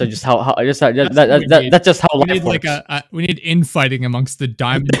 That's just how that's just how life works. We need infighting amongst the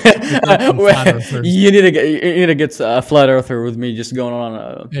diamond. You need to get a flat earther with me just going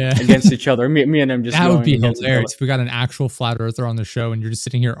on against each other. Me and him just. That would be hilarious if we got an actual flat earther on the show and you're just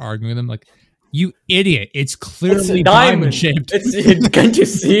sitting here arguing with him like, you idiot! It's clearly diamond shaped. Can't you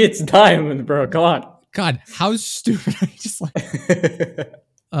see it's diamond, bro? Come on. God, how stupid are you? Just like,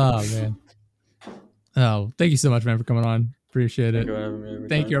 oh man. Oh, thank you so much, man, for coming on. Appreciate it.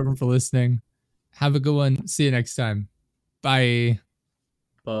 Thank you, everyone, for listening. Have a good one. See you next time. Bye.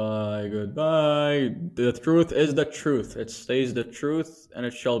 Bye. Goodbye. The truth is the truth. It stays the truth, and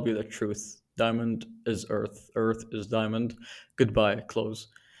it shall be the truth. Diamond is earth. Earth is diamond. Goodbye. Close.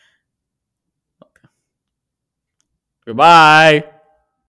 Okay. Goodbye.